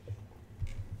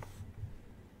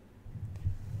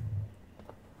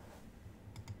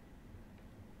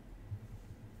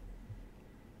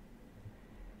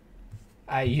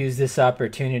 I use this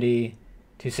opportunity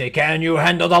to say, can you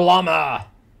handle the Llama?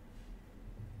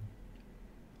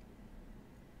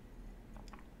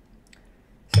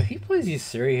 So he plays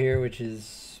Yusuri here, which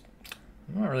is...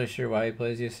 I'm not really sure why he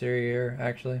plays Yusuri here,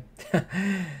 actually.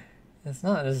 It's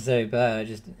not necessarily bad,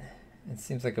 it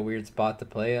seems like a weird spot to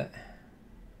play it.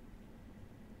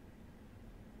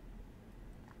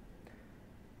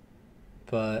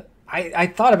 But I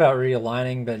thought about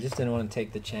realigning, but I just didn't want to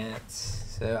take the chance.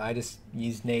 So I just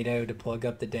used NATO to plug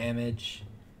up the damage.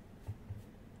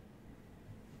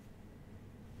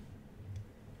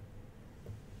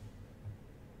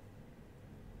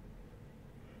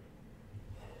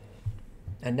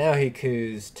 And now he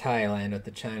coups Thailand with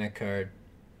the China card.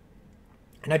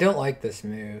 And I don't like this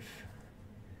move.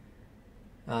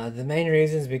 The main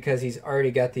reason is because he's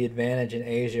already got the advantage in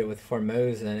Asia with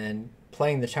Formosan, and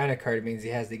playing the China card means he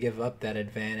has to give up that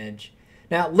advantage.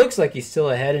 Now, it looks like he's still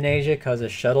ahead in Asia because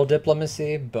of shuttle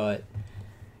diplomacy, but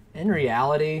in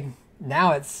reality,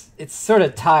 now it's sort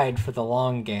of tied for the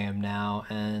long game now,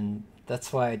 and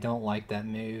that's why I don't like that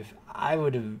move. I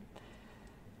would have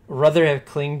rather have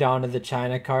clinged on to the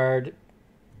China card.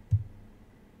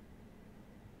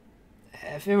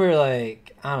 If it were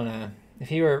like, I don't know, if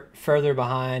he were further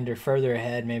behind or further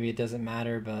ahead, maybe it doesn't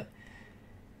matter, but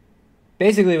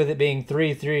basically with it being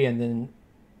 3-3 and then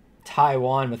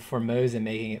Taiwan with Formosa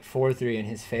making it 4-3 in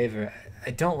his favor,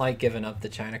 I don't like giving up the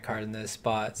China card in those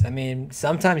spots. I mean,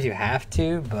 sometimes you have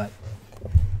to,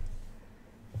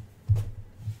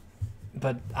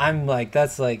 but I'm like,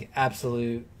 that's like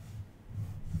absolute,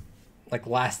 like,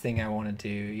 last thing I want to do.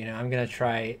 You know, I'm going to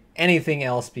try anything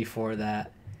else before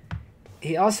that.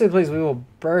 He also plays We Will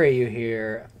Bury You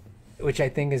here, which I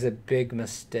think is a big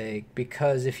mistake,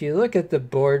 because if you look at the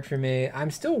board for me,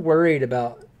 I'm still worried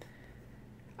about...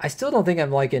 I still don't think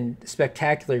I'm like in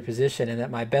spectacular position and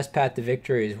that my best path to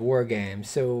victory is War Games.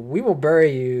 So We Will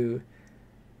Bury You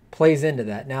plays into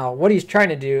that. Now, what he's trying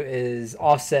to do is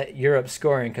offset Europe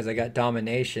scoring because I got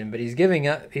domination, but he's giving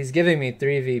me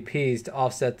 3 VPs to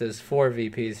offset those 4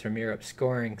 VPs from Europe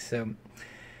scoring. So,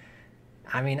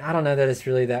 I mean, I don't know that it's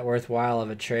really that worthwhile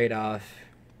of a trade-off.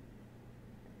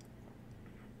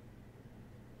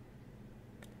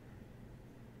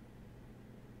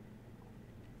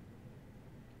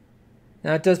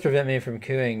 Now, it does prevent me from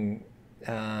cooing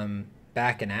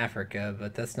back in Africa,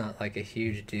 but that's not like a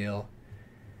huge deal.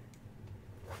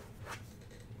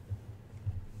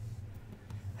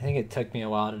 I think it took me a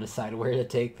while to decide where to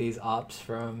take these ops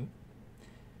from.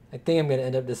 I think I'm going to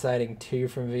end up deciding 2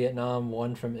 from Vietnam,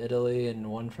 1 from Italy, and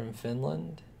 1 from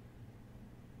Finland.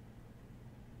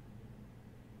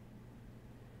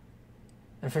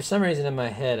 And for some reason in my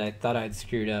head, I thought I'd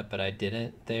screwed up, but I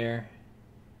didn't there.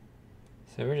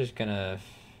 So we're just going to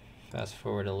Fast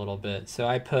forward a little bit. So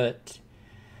I put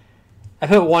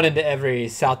one into every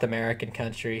South American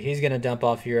country. He's going to dump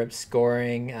off Europe's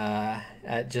scoring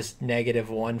at just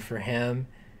 -1 for him.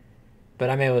 But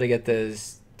I'm able to get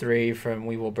those 3 from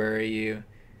We Will Bury You.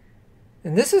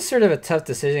 And this is sort of a tough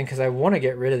decision because I want to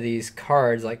get rid of these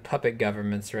cards like Puppet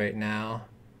Governments right now.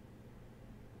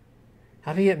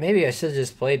 Maybe I should have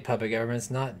just played Puppet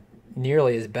Governments. Not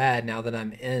nearly as bad now that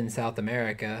I'm in South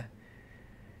America.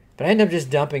 But I end up just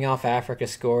dumping off Africa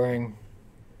scoring.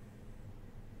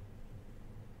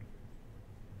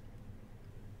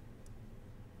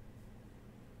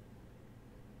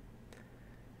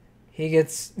 He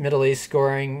gets Middle East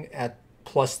scoring at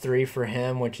 +3 for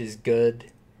him, which is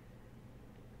good.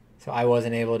 So I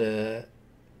wasn't able to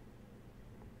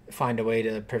find a way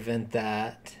to prevent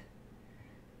that.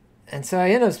 And so I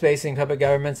end up spacing Puppet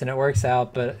Governments and it works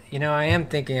out. But, you know, I am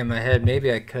thinking in my head,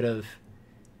 maybe I could have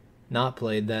not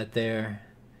played that there.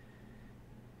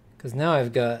 Because now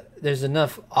there's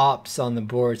enough ops on the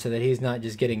board so that he's not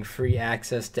just getting free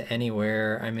access to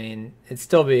anywhere. I mean, it'd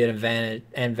still be an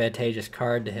advantageous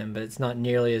card to him, but it's not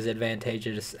nearly as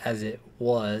advantageous as it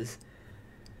was.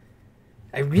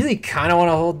 I really kind of want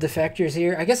to hold Defectors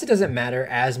here. I guess it doesn't matter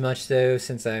as much, though,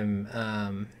 since I'm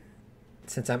on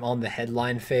the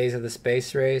headline phase of the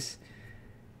space race.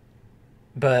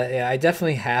 But yeah, I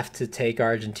definitely have to take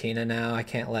Argentina now. I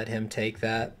can't let him take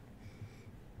that.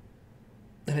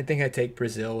 And I think I take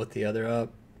Brazil with the other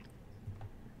up.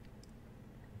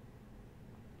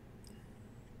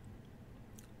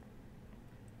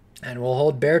 And we'll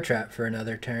hold Bear Trap for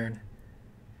another turn.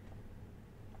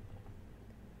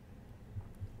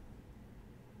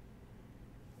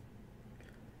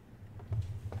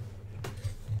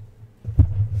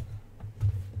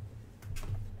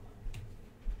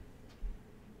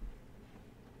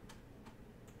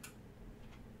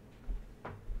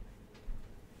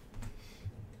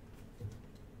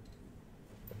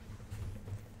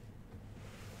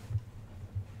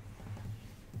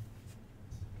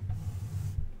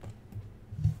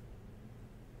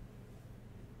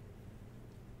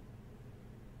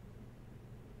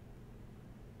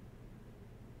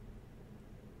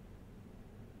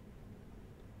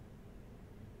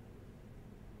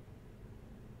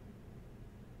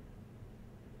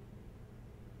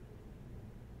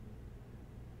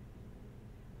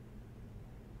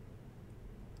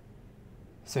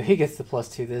 So he gets the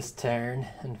 +2 this turn,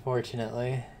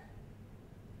 unfortunately.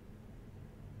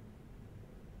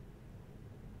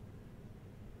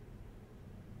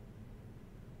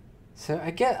 So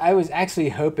I was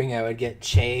actually hoping I would get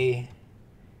Che,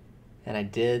 and I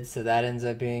did, so that ends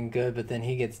up being good, but then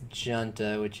he gets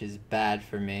Junta, which is bad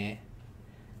for me.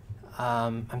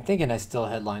 I'm thinking I still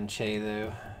headline Che,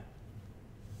 though.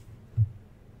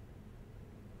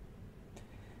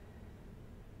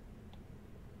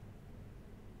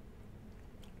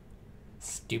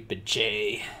 Stupid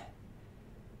Che.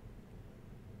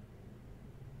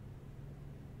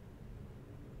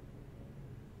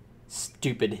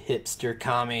 Stupid hipster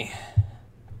commie.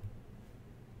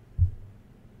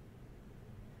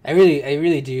 I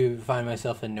really do find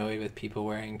myself annoyed with people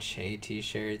wearing Che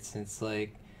t-shirts. It's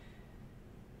like,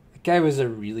 that guy was a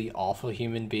really awful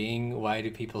human being. Why do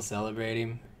people celebrate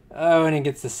him? Oh, and he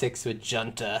gets the 6 with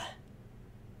Junta.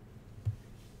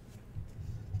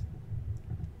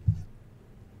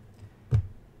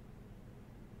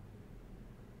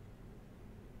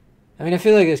 I mean, I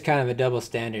feel like it's kind of a double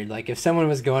standard. Like, if someone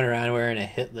was going around wearing a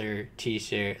Hitler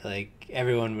t-shirt, like,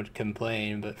 everyone would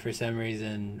complain. But for some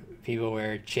reason, people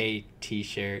wear Che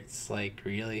t-shirts. Like,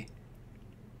 really?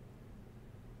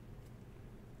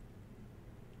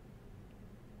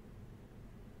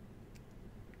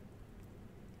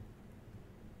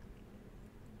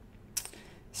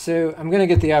 So, I'm going to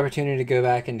get the opportunity to go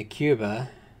back into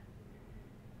Cuba.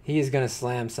 He is going to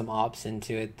slam some ops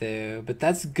into it, though. But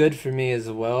that's good for me as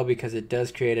well, because it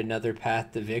does create another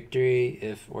path to victory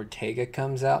if Ortega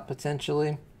comes out,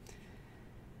 potentially.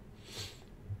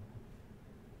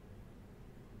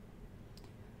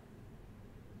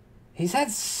 He's had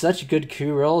such good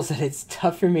coup rolls that it's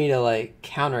tough for me to, like,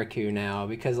 counter coup now.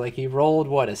 Because, like, he rolled,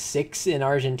 what, a 6 in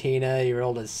Argentina. He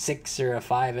rolled a 6 or a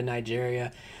 5 in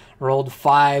Nigeria. Rolled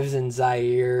 5s in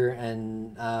Zaire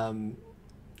and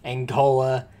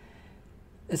Angola.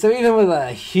 And so even with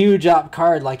a huge op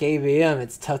card like ABM,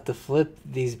 it's tough to flip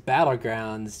these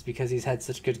battlegrounds because he's had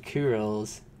such good coup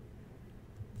rolls.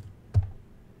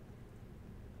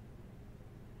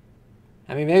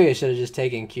 I mean, maybe I should have just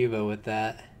taken Cuba with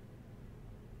that.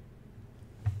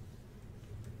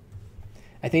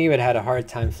 I think he would have had a hard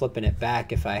time flipping it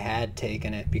back if I had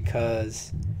taken it,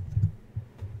 because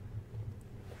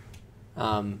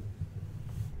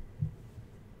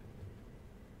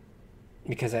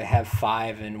because I have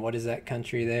 5 in, what is that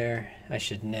country there? I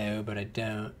should know, but I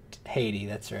don't. Haiti,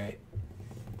 that's right.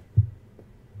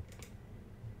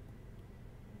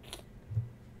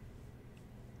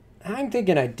 I'm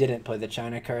thinking I didn't play the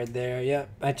China card there. Yep,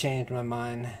 I changed my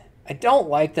mind. I don't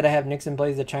like that I have Nixon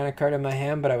plays the China card in my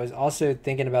hand, but I was also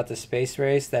thinking about the space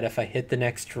race, that if I hit the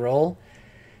next roll,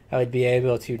 I would be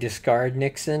able to discard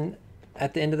Nixon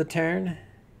at the end of the turn.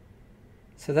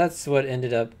 So that's what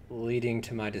ended up leading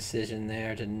to my decision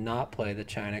there to not play the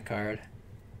China card.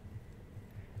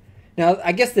 Now,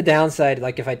 I guess the downside,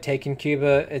 like if I'd taken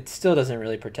Cuba, it still doesn't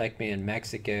really protect me in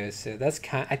Mexico. So that's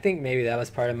I think maybe that was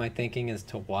part of my thinking as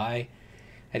to why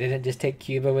I didn't just take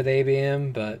Cuba with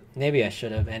ABM, but maybe I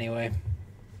should have anyway.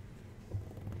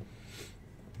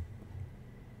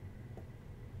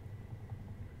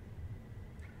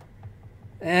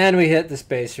 And we hit the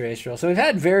space race roll. So we've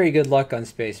had very good luck on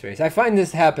space race. I find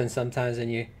this happens sometimes when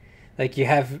you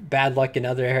have bad luck in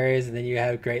other areas and then you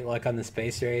have great luck on the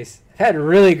space race. I've had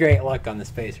really great luck on the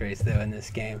space race though in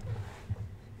this game.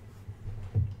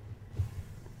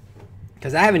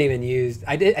 Because I haven't even used,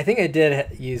 I think I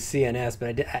did use CNS,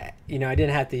 but I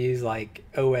didn't have to use like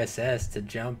OSS to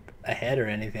jump ahead or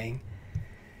anything.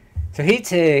 So he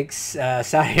takes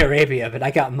Saudi Arabia, but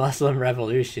I got Muslim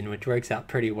Revolution, which works out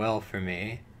pretty well for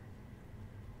me.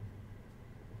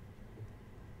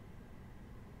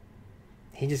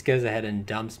 He just goes ahead and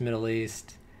dumps Middle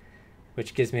East,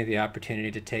 which gives me the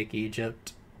opportunity to take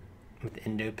Egypt with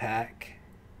Indo-Pak.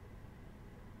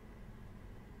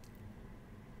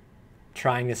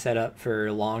 Trying to set up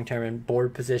for long-term in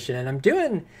board position, and I'm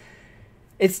doing...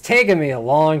 It's taken me a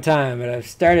long time, but I've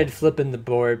started flipping the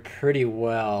board pretty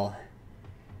well.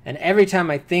 And every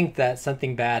time I think that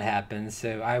something bad happens,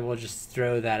 so I will just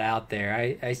throw that out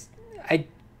there. I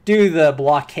do the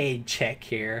blockade check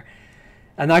here.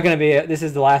 I'm not going to be... This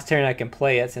is the last turn I can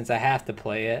play it since I have to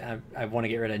play it. I want to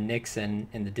get rid of Nixon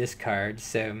in the discard,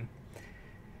 so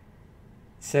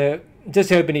just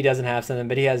hoping he doesn't have something,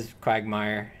 but he has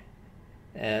Quagmire.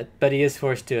 But he is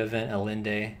forced to event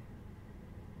Allende.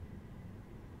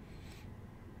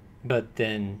 But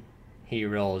then he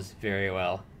rolls very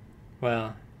well.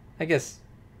 Well, I guess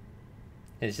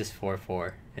it's just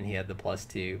 4-4, and he had the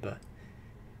 +2, but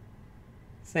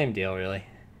same deal, really.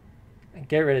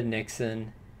 Get rid of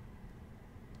Nixon.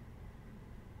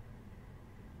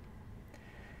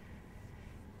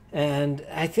 And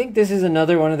I think this is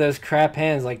another one of those crap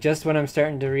hands. Like, just when I'm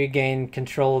starting to regain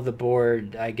control of the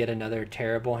board, I get another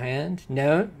terrible hand.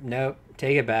 No,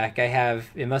 take it back.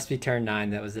 It must be turn 9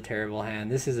 that was the terrible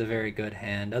hand. This is a very good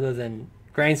hand, other than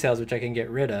grain sales, which I can get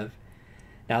rid of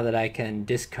now that I can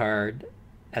discard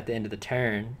at the end of the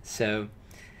turn. So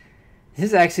this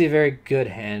is actually a very good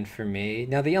hand for me.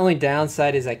 Now, the only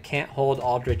downside is I can't hold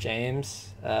Aldrich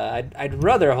Ames. I'd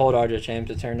rather hold Aldrich Ames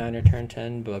to turn 9 or turn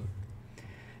 10, but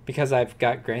because I've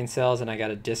got grain cells and I got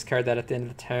to discard that at the end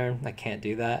of the turn, I can't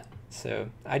do that. So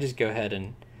I just go ahead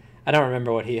and... I don't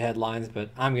remember what he headlines, but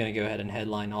I'm going to go ahead and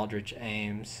headline Aldrich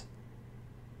Ames.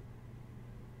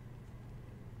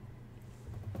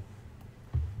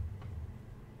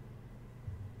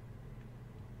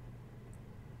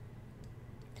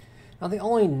 Now, the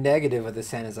only negative with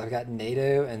this hand is I've got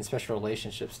NATO and special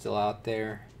relationships still out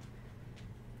there.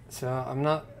 So I'm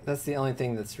not... That's the only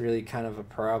thing that's really kind of a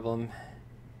problem.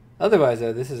 Otherwise,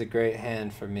 though, this is a great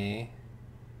hand for me.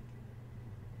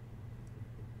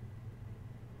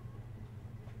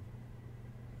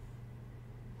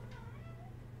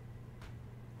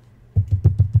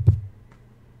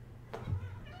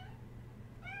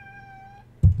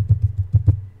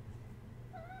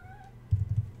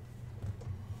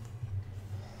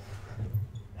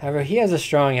 However, he has a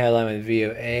strong headline with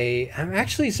VOA. I'm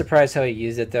actually surprised how he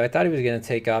used it, though. I thought he was going to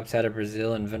take ops out of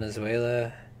Brazil and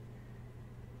Venezuela.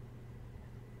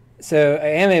 So I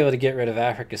am able to get rid of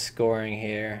Africa's scoring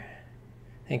here.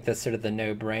 I think that's sort of the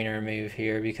no-brainer move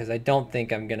here, because I don't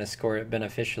think I'm going to score it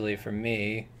beneficially for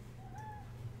me.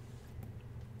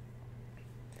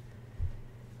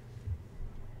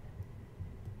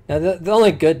 Now, the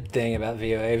only good thing about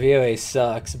VOA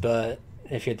sucks, but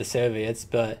if you're the Soviets,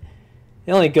 but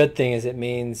the only good thing is it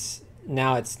means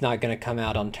now it's not going to come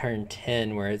out on turn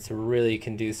 10 where it really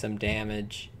can do some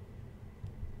damage.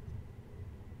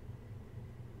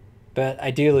 But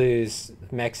I do lose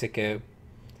Mexico.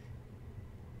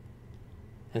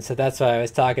 And so that's why I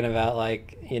was talking about,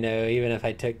 like, you know, even if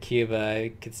I took Cuba,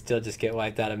 I could still just get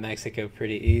wiped out of Mexico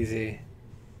pretty easy.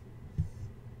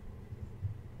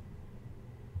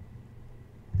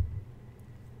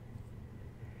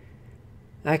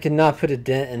 I could not put a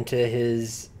dent into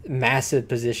his massive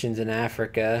positions in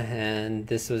Africa, and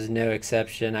this was no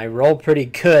exception. I rolled pretty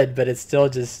good, but it still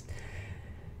just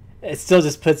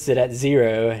puts it at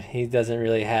 0. He doesn't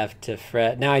really have to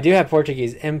fret. Now I do have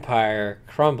Portuguese Empire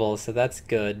crumble, so that's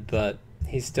good, but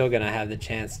he's still going to have the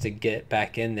chance to get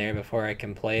back in there before I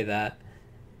can play that.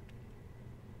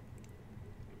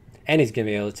 And he's going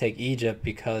to be able to take Egypt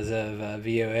because of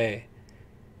VOA.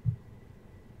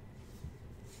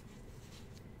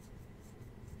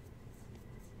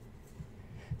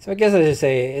 So I guess I just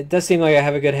say it does seem like I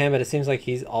have a good hand, but it seems like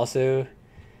he's also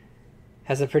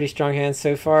has a pretty strong hand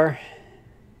so far.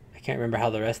 I can't remember how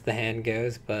the rest of the hand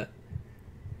goes, but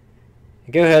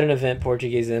I go ahead and event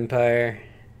Portuguese Empire.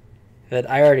 But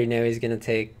I already know he's going to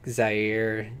take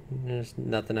Zaire. There's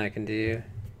nothing I can do.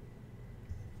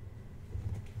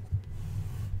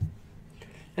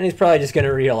 And he's probably just going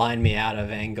to realign me out of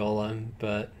Angola,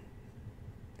 but...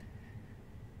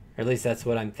 or at least that's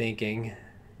what I'm thinking.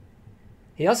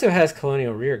 He also has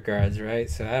colonial rear guards, right?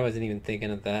 So I wasn't even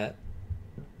thinking of that.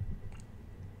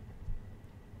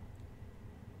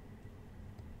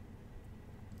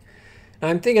 Now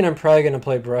I'm thinking I'm probably going to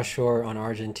play brush war on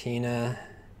Argentina.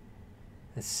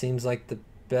 It seems like the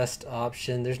best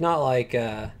option. There's not like...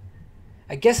 I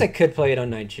guess I could play it on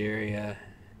Nigeria.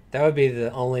 That would be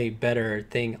the only better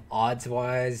thing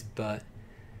odds-wise, but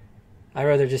I'd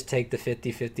rather just take the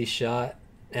 50-50 shot.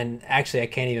 And actually, I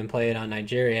can't even play it on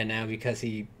Nigeria now because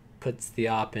he puts the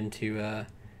op into,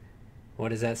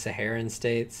 what is that, Saharan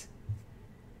states?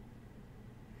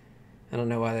 I don't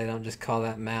know why they don't just call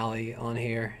that Mali on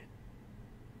here.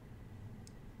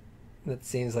 That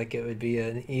seems like it would be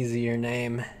an easier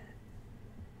name.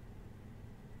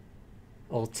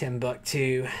 Old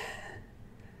Timbuktu.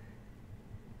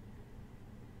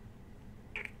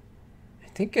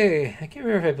 I can't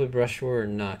remember if I played brush war or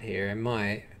not here. I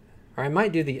might. Or I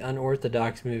might do the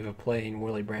unorthodox move of playing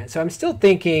Willy Brandt. So I'm still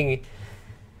thinking...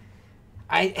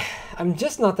 I'm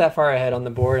just not that far ahead on the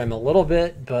board. I'm a little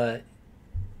bit, but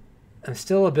I'm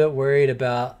still a bit worried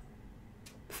about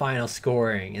final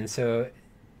scoring. And so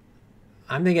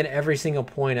I'm thinking every single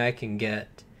point I can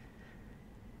get,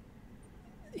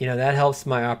 that helps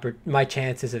my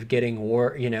chances of getting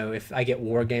war, if I get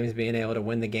war games, being able to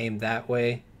win the game that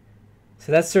way.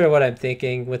 So that's sort of what I'm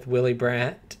thinking with Willy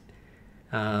Brandt.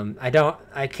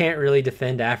 I can't really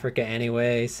defend Africa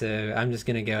anyway, so I'm just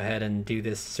going to go ahead and do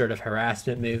this sort of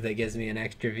harassment move that gives me an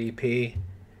extra VP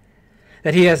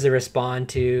that he has to respond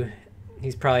to.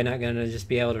 He's probably not going to just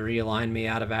be able to realign me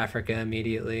out of Africa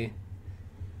immediately.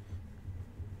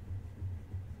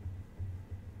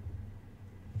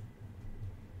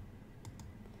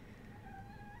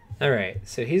 Alright,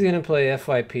 so he's going to play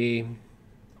FYP.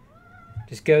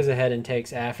 Just goes ahead and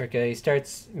takes Africa. He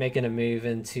starts making a move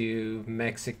into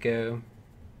Mexico.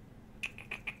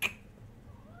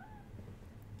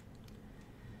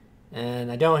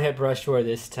 And I don't hit brush war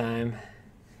this time.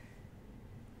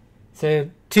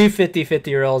 So 2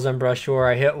 50-50 rolls on brush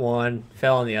war. I hit one,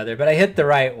 fell on the other, but I hit the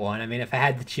right one. I mean, if I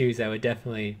had to choose, I would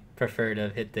definitely prefer to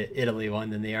hit the Italy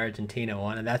one than the Argentina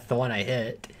one, and that's the one I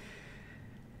hit.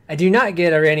 I do not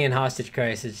get Iranian hostage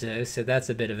crisis, though, so that's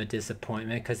a bit of a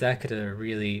disappointment, because that could have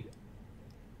really...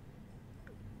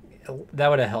 that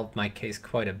would have helped my case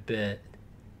quite a bit.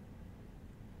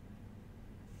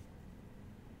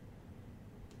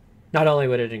 Not only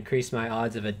would it increase my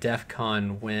odds of a DEF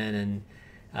CON win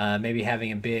and maybe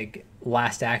having a big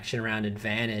last action round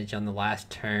advantage on the last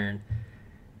turn,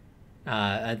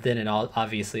 then it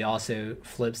obviously also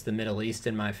flips the Middle East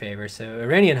in my favor. So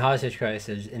Iranian hostage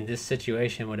crisis in this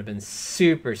situation would have been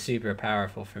super, super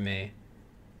powerful for me.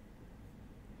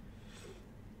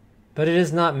 But it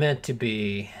is not meant to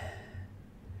be.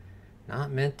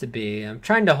 Not meant to be. I'm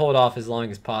trying to hold off as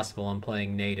long as possible on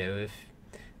playing NATO, if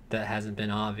that hasn't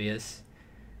been obvious.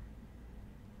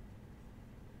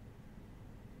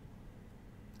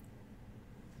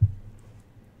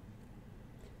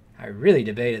 I really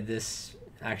debated this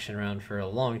action round for a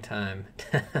long time.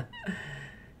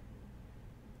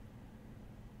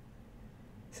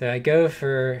 So I go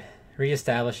for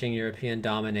reestablishing European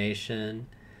domination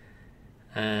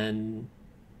and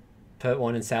put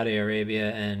one in Saudi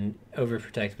Arabia and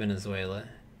overprotect Venezuela.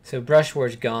 So brush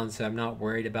war's gone, so I'm not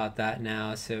worried about that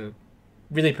now. So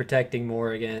really protecting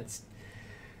more against...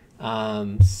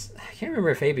 I can't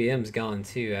remember if ABM's gone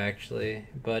too, actually,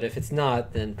 but if it's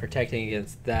not, then protecting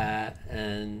against that,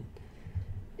 and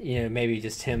maybe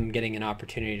just him getting an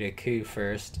opportunity to coup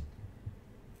first.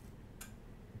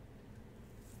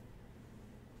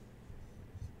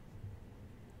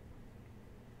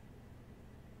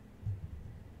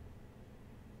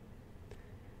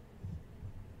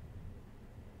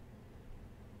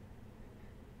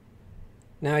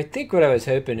 Now, I think what I was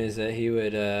hoping is that he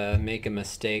would make a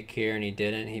mistake here, and he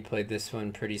didn't. He played this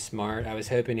one pretty smart. I was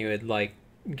hoping he would, like,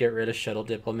 get rid of shuttle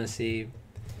diplomacy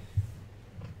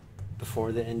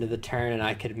before the end of the turn, and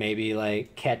I could maybe,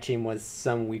 like, catch him with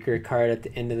some weaker card at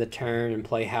the end of the turn and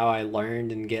play how I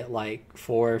learned and get, like,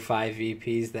 4 or 5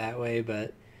 VPs that way,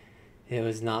 but it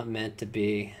was not meant to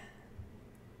be.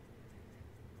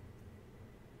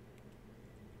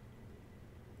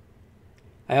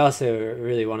 I also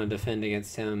really want to defend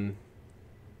against him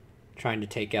trying to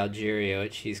take Algeria,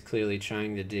 which he's clearly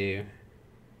trying to do.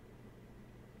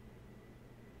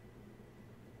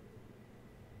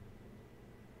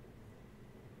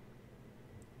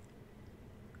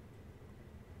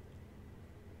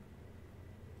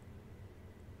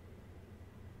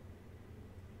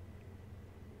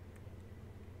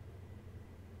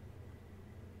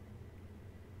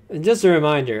 And just a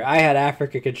reminder, I had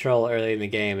Africa control early in the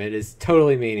game. It is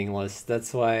totally meaningless.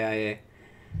 That's why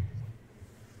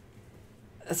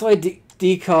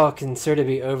decal can sort of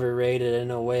be overrated in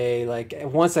a way. Like,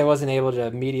 once I wasn't able to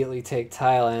immediately take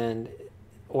Thailand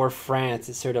or France,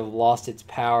 it sort of lost its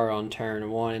power on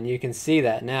turn 1. And you can see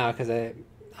that now because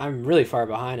I'm really far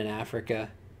behind in Africa.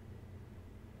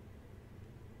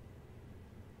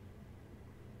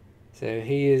 So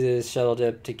he uses shuttle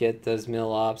dip to get those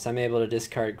mill ops. I'm able to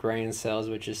discard grain cells,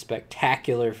 which is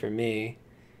spectacular for me.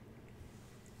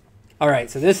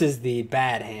 Alright, so this is the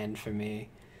bad hand for me.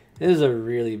 This is a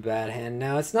really bad hand.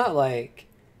 Now, it's not like...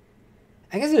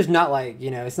 I guess there's not like, you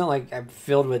know, it's not like I'm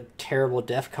filled with terrible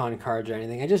DEFCON cards or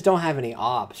anything. I just don't have any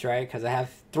ops, right? Because I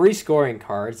have 3 scoring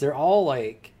cards. They're all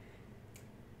like...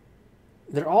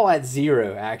 They're all at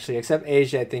 0, actually. Except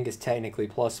Asia, I think, is technically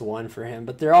 +1 for him.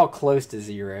 But they're all close to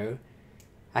 0.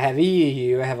 I have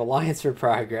EUU, I have Alliance for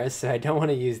Progress, so I don't want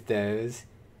to use those.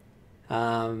 So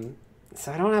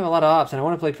I don't have a lot of ops, and I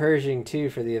want to play Pershing too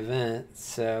for the event,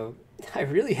 so I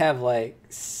really have like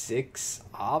 6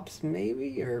 ops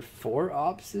maybe, or 4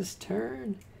 ops this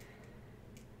turn.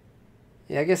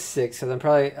 Yeah, I guess 6, because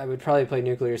I would probably play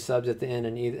Nuclear Subs at the end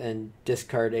and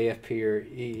discard AFP or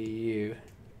EUU.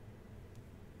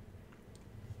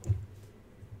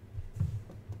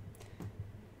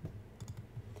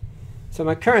 So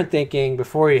my current thinking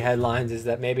before he headlines is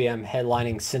that maybe I'm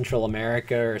headlining Central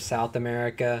America or South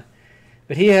America.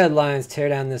 But he headlines tear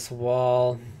down this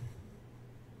wall.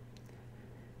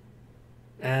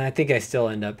 And I think I still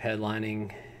end up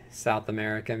headlining South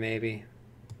America maybe.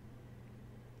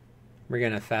 We're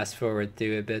going to fast forward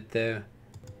through a bit though.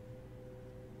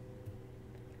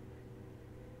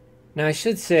 Now I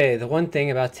should say the one thing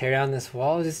about tear down this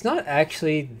wall is it's not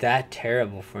actually that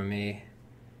terrible for me.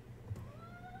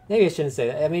 Maybe I shouldn't say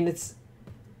that. I mean, it's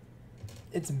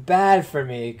bad for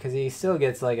me because he still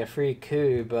gets like a free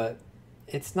coup, but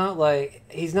it's not like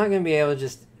he's not going to be able to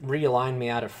just realign me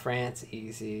out of France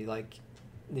easy like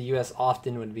the U.S.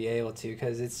 often would be able to,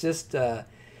 because it's just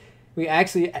we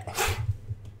actually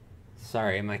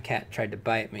sorry, my cat tried to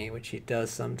bite me, which he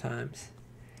does sometimes.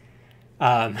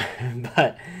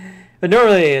 But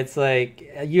normally it's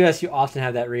like U.S. you often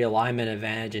have that realignment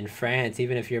advantage in France,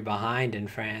 even if you're behind in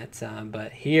France.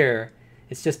 But here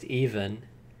it's just even.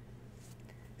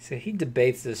 So he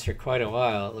debates this for quite a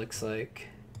while, it looks like.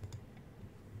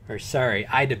 Or sorry,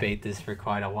 I debate this for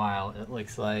quite a while, it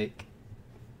looks like.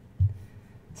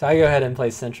 So I go ahead and play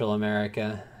Central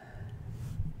America.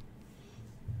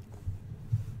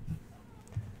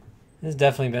 This has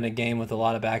definitely been a game with a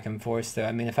lot of back and forth, though.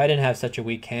 I mean, if I didn't have such a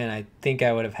weak hand, I think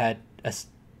I would have had a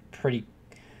pretty...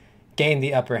 gained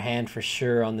the upper hand for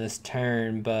sure on this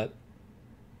turn, but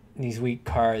these weak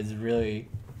cards really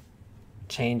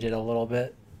change it a little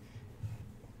bit.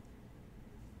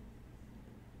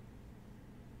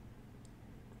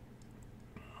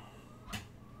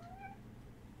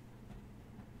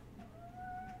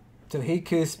 So he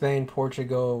coups Spain,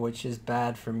 Portugal, which is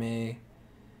bad for me.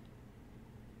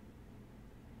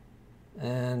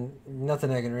 And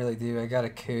nothing I can really do. I got a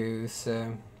coup,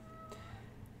 so...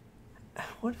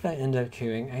 What did I end up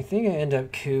cooing? I think I ended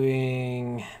up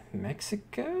cooing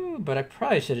Mexico, but I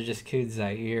probably should have just cooed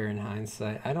Zaire in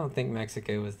hindsight. I don't think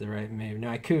Mexico was the right move. No,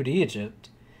 I cooed Egypt.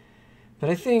 But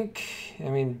I think, I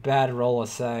mean, bad roll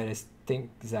aside, I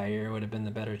think Zaire would have been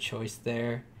the better choice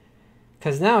there.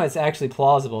 Because now it's actually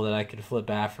plausible that I could flip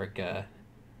Africa.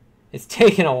 It's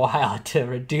taken a while to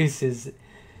reduce his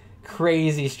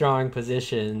crazy strong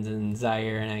positions in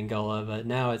Zaire and Angola, but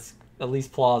now it's at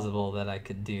least plausible that I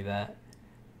could do that.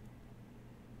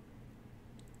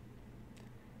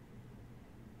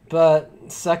 But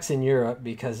it sucks in Europe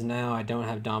because now I don't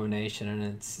have domination,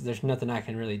 and there's nothing I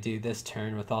can really do this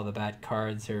turn with all the bad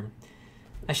cards, or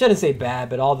I shouldn't say bad,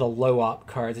 but all the low op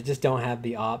cards, I just don't have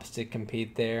the ops to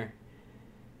compete there.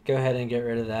 Go ahead and get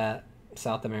rid of that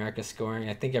South America scoring.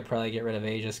 I think I'd probably get rid of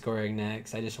Asia scoring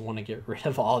next. I just want to get rid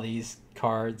of all these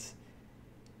cards.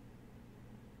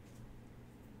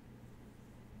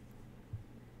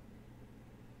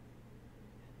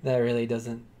 That really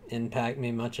doesn't impact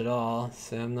me much at all,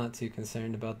 so I'm not too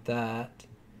concerned about that.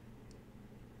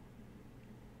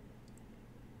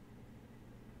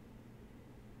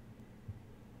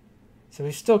 So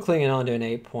we're still clinging on to an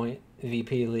 8-point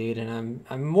VP lead, and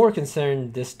I'm more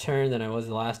concerned this turn than I was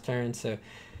the last turn. So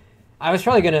I was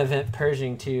probably going to event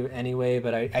Pershing 2 anyway,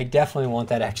 but I definitely want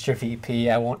that extra VP.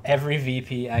 I want every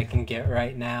VP I can get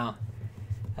right now.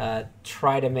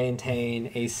 Try to maintain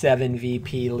a 7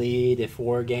 VP lead if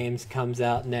War Games comes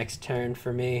out next turn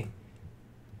for me.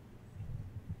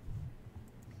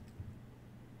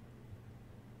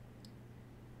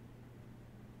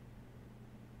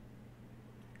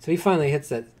 So he finally hits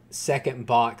that second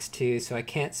box too, so I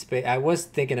can't space. I was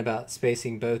thinking about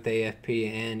spacing both AFP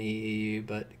and EEU,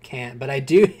 but can't. But I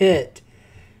do hit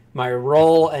my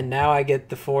roll, and now I get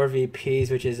the 4 VPs,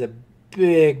 which is a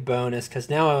big bonus because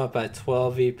now I'm up at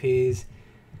 12 VPs.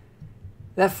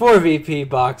 That 4 VP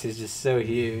box is just so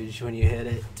huge when you hit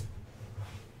it.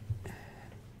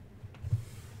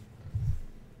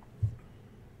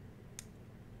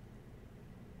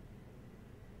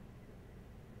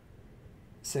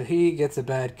 So he gets a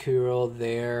bad coup roll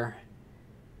there.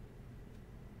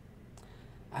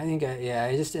 I think,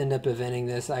 I just end up eventing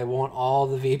this. I want all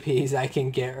the VPs I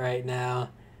can get right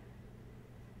now.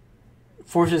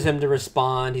 Forces him to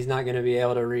respond. He's not going to be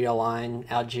able to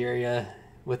realign Algeria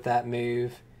with that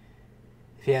move.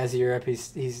 If he has Europe,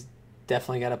 he's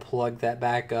definitely got to plug that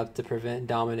back up to prevent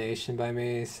domination by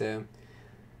me. So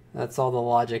that's all the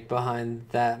logic behind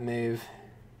that move.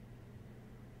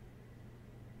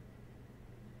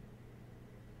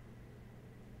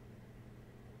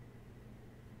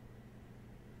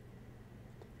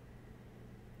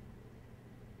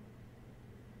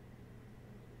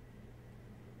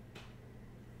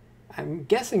 I'm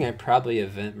guessing I probably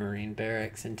event Marine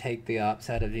Barracks and take the ops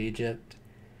out of Egypt.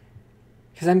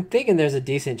 Because I'm thinking there's a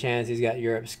decent chance he's got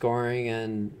Europe scoring,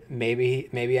 and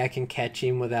maybe I can catch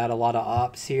him without a lot of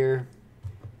ops here.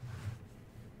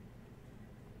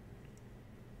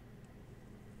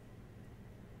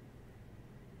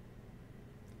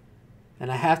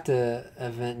 And I have to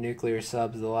event nuclear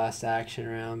subs the last action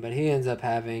round, but he ends up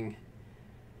having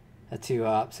a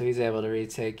 2-op, so he's able to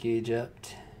retake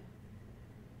Egypt.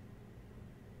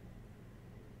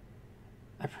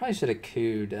 I probably should have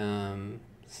cooed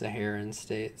Saharan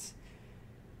states,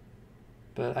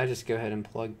 but I just go ahead and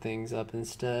plug things up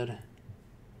instead.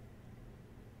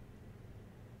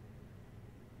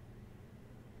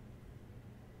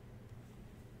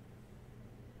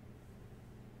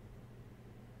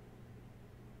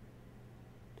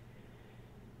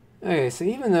 Okay, so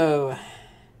even though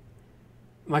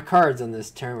my cards on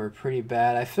this turn were pretty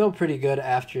bad, I feel pretty good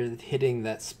after hitting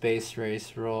that space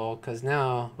race roll, because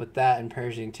now with that and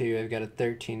Pershing 2, I've got a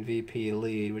 13 VP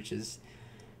lead, which is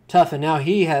tough, and now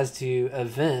he has to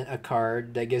event a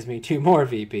card that gives me 2 more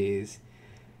VPs.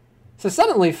 So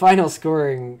suddenly final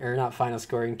scoring, or not final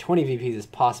scoring, 20 VPs is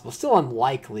possible. Still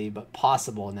unlikely, but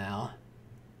possible now.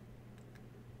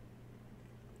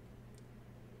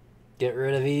 Get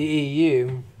rid of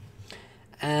EEU.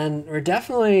 And we're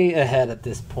definitely ahead at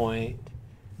this point.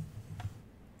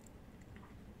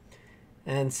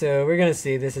 And so we're going to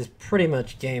see this is pretty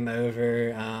much game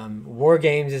over. War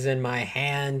Games is in my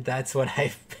hand. That's what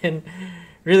I've been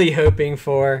really hoping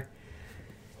for,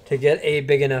 to get a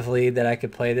big enough lead that I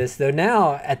could play this. Though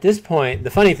now, at this point, the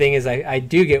funny thing is I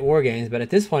do get War Games, but at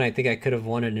this point I think I could have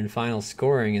won it in final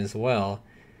scoring as well.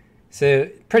 So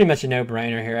pretty much a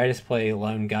no-brainer here. I just play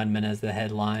Lone Gunman as the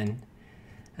headline,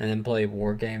 and then play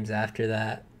War Games after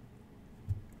that.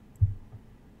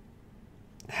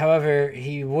 However,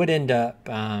 he would end up,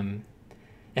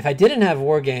 if I didn't have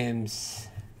War Games,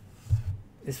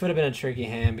 this would have been a tricky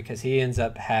hand because he ends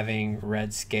up having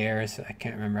Red Scare, so I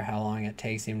can't remember how long it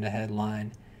takes him to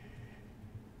headline.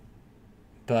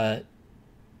 But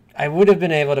I would have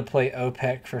been able to play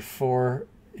OPEC for 4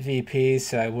 VPs,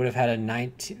 so I would have had a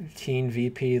 19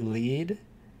 VP lead.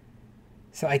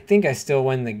 So I think I still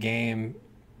win the game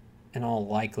in all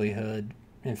likelihood.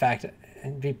 In fact,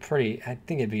 it'd be I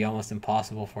think it'd be almost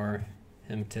impossible for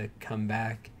him to come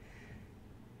back.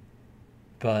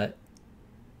 But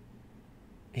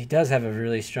he does have a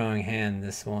really strong hand,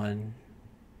 this one.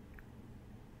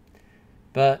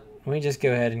 But we just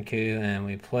go ahead and coup, and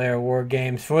we play our War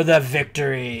Games for the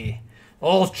victory.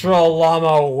 Ultra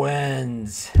Llama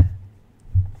wins.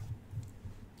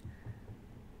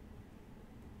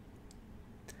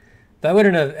 But I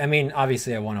wouldn't have. I mean,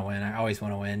 obviously, I want to win. I always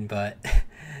want to win, but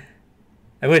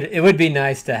it would be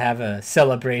nice to have a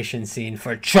celebration scene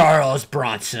for Charles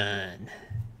Bronson.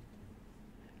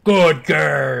 Good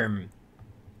game.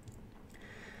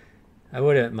 I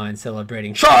wouldn't mind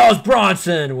celebrating Charles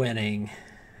Bronson winning.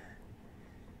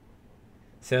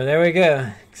 So there we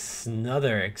go.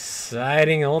 Another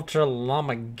exciting Ultra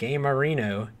Llama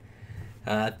Gamerino.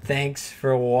 Thanks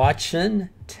for watching.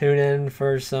 Tune in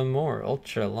for some more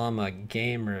Ultra Llama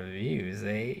game reviews,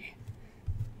 eh?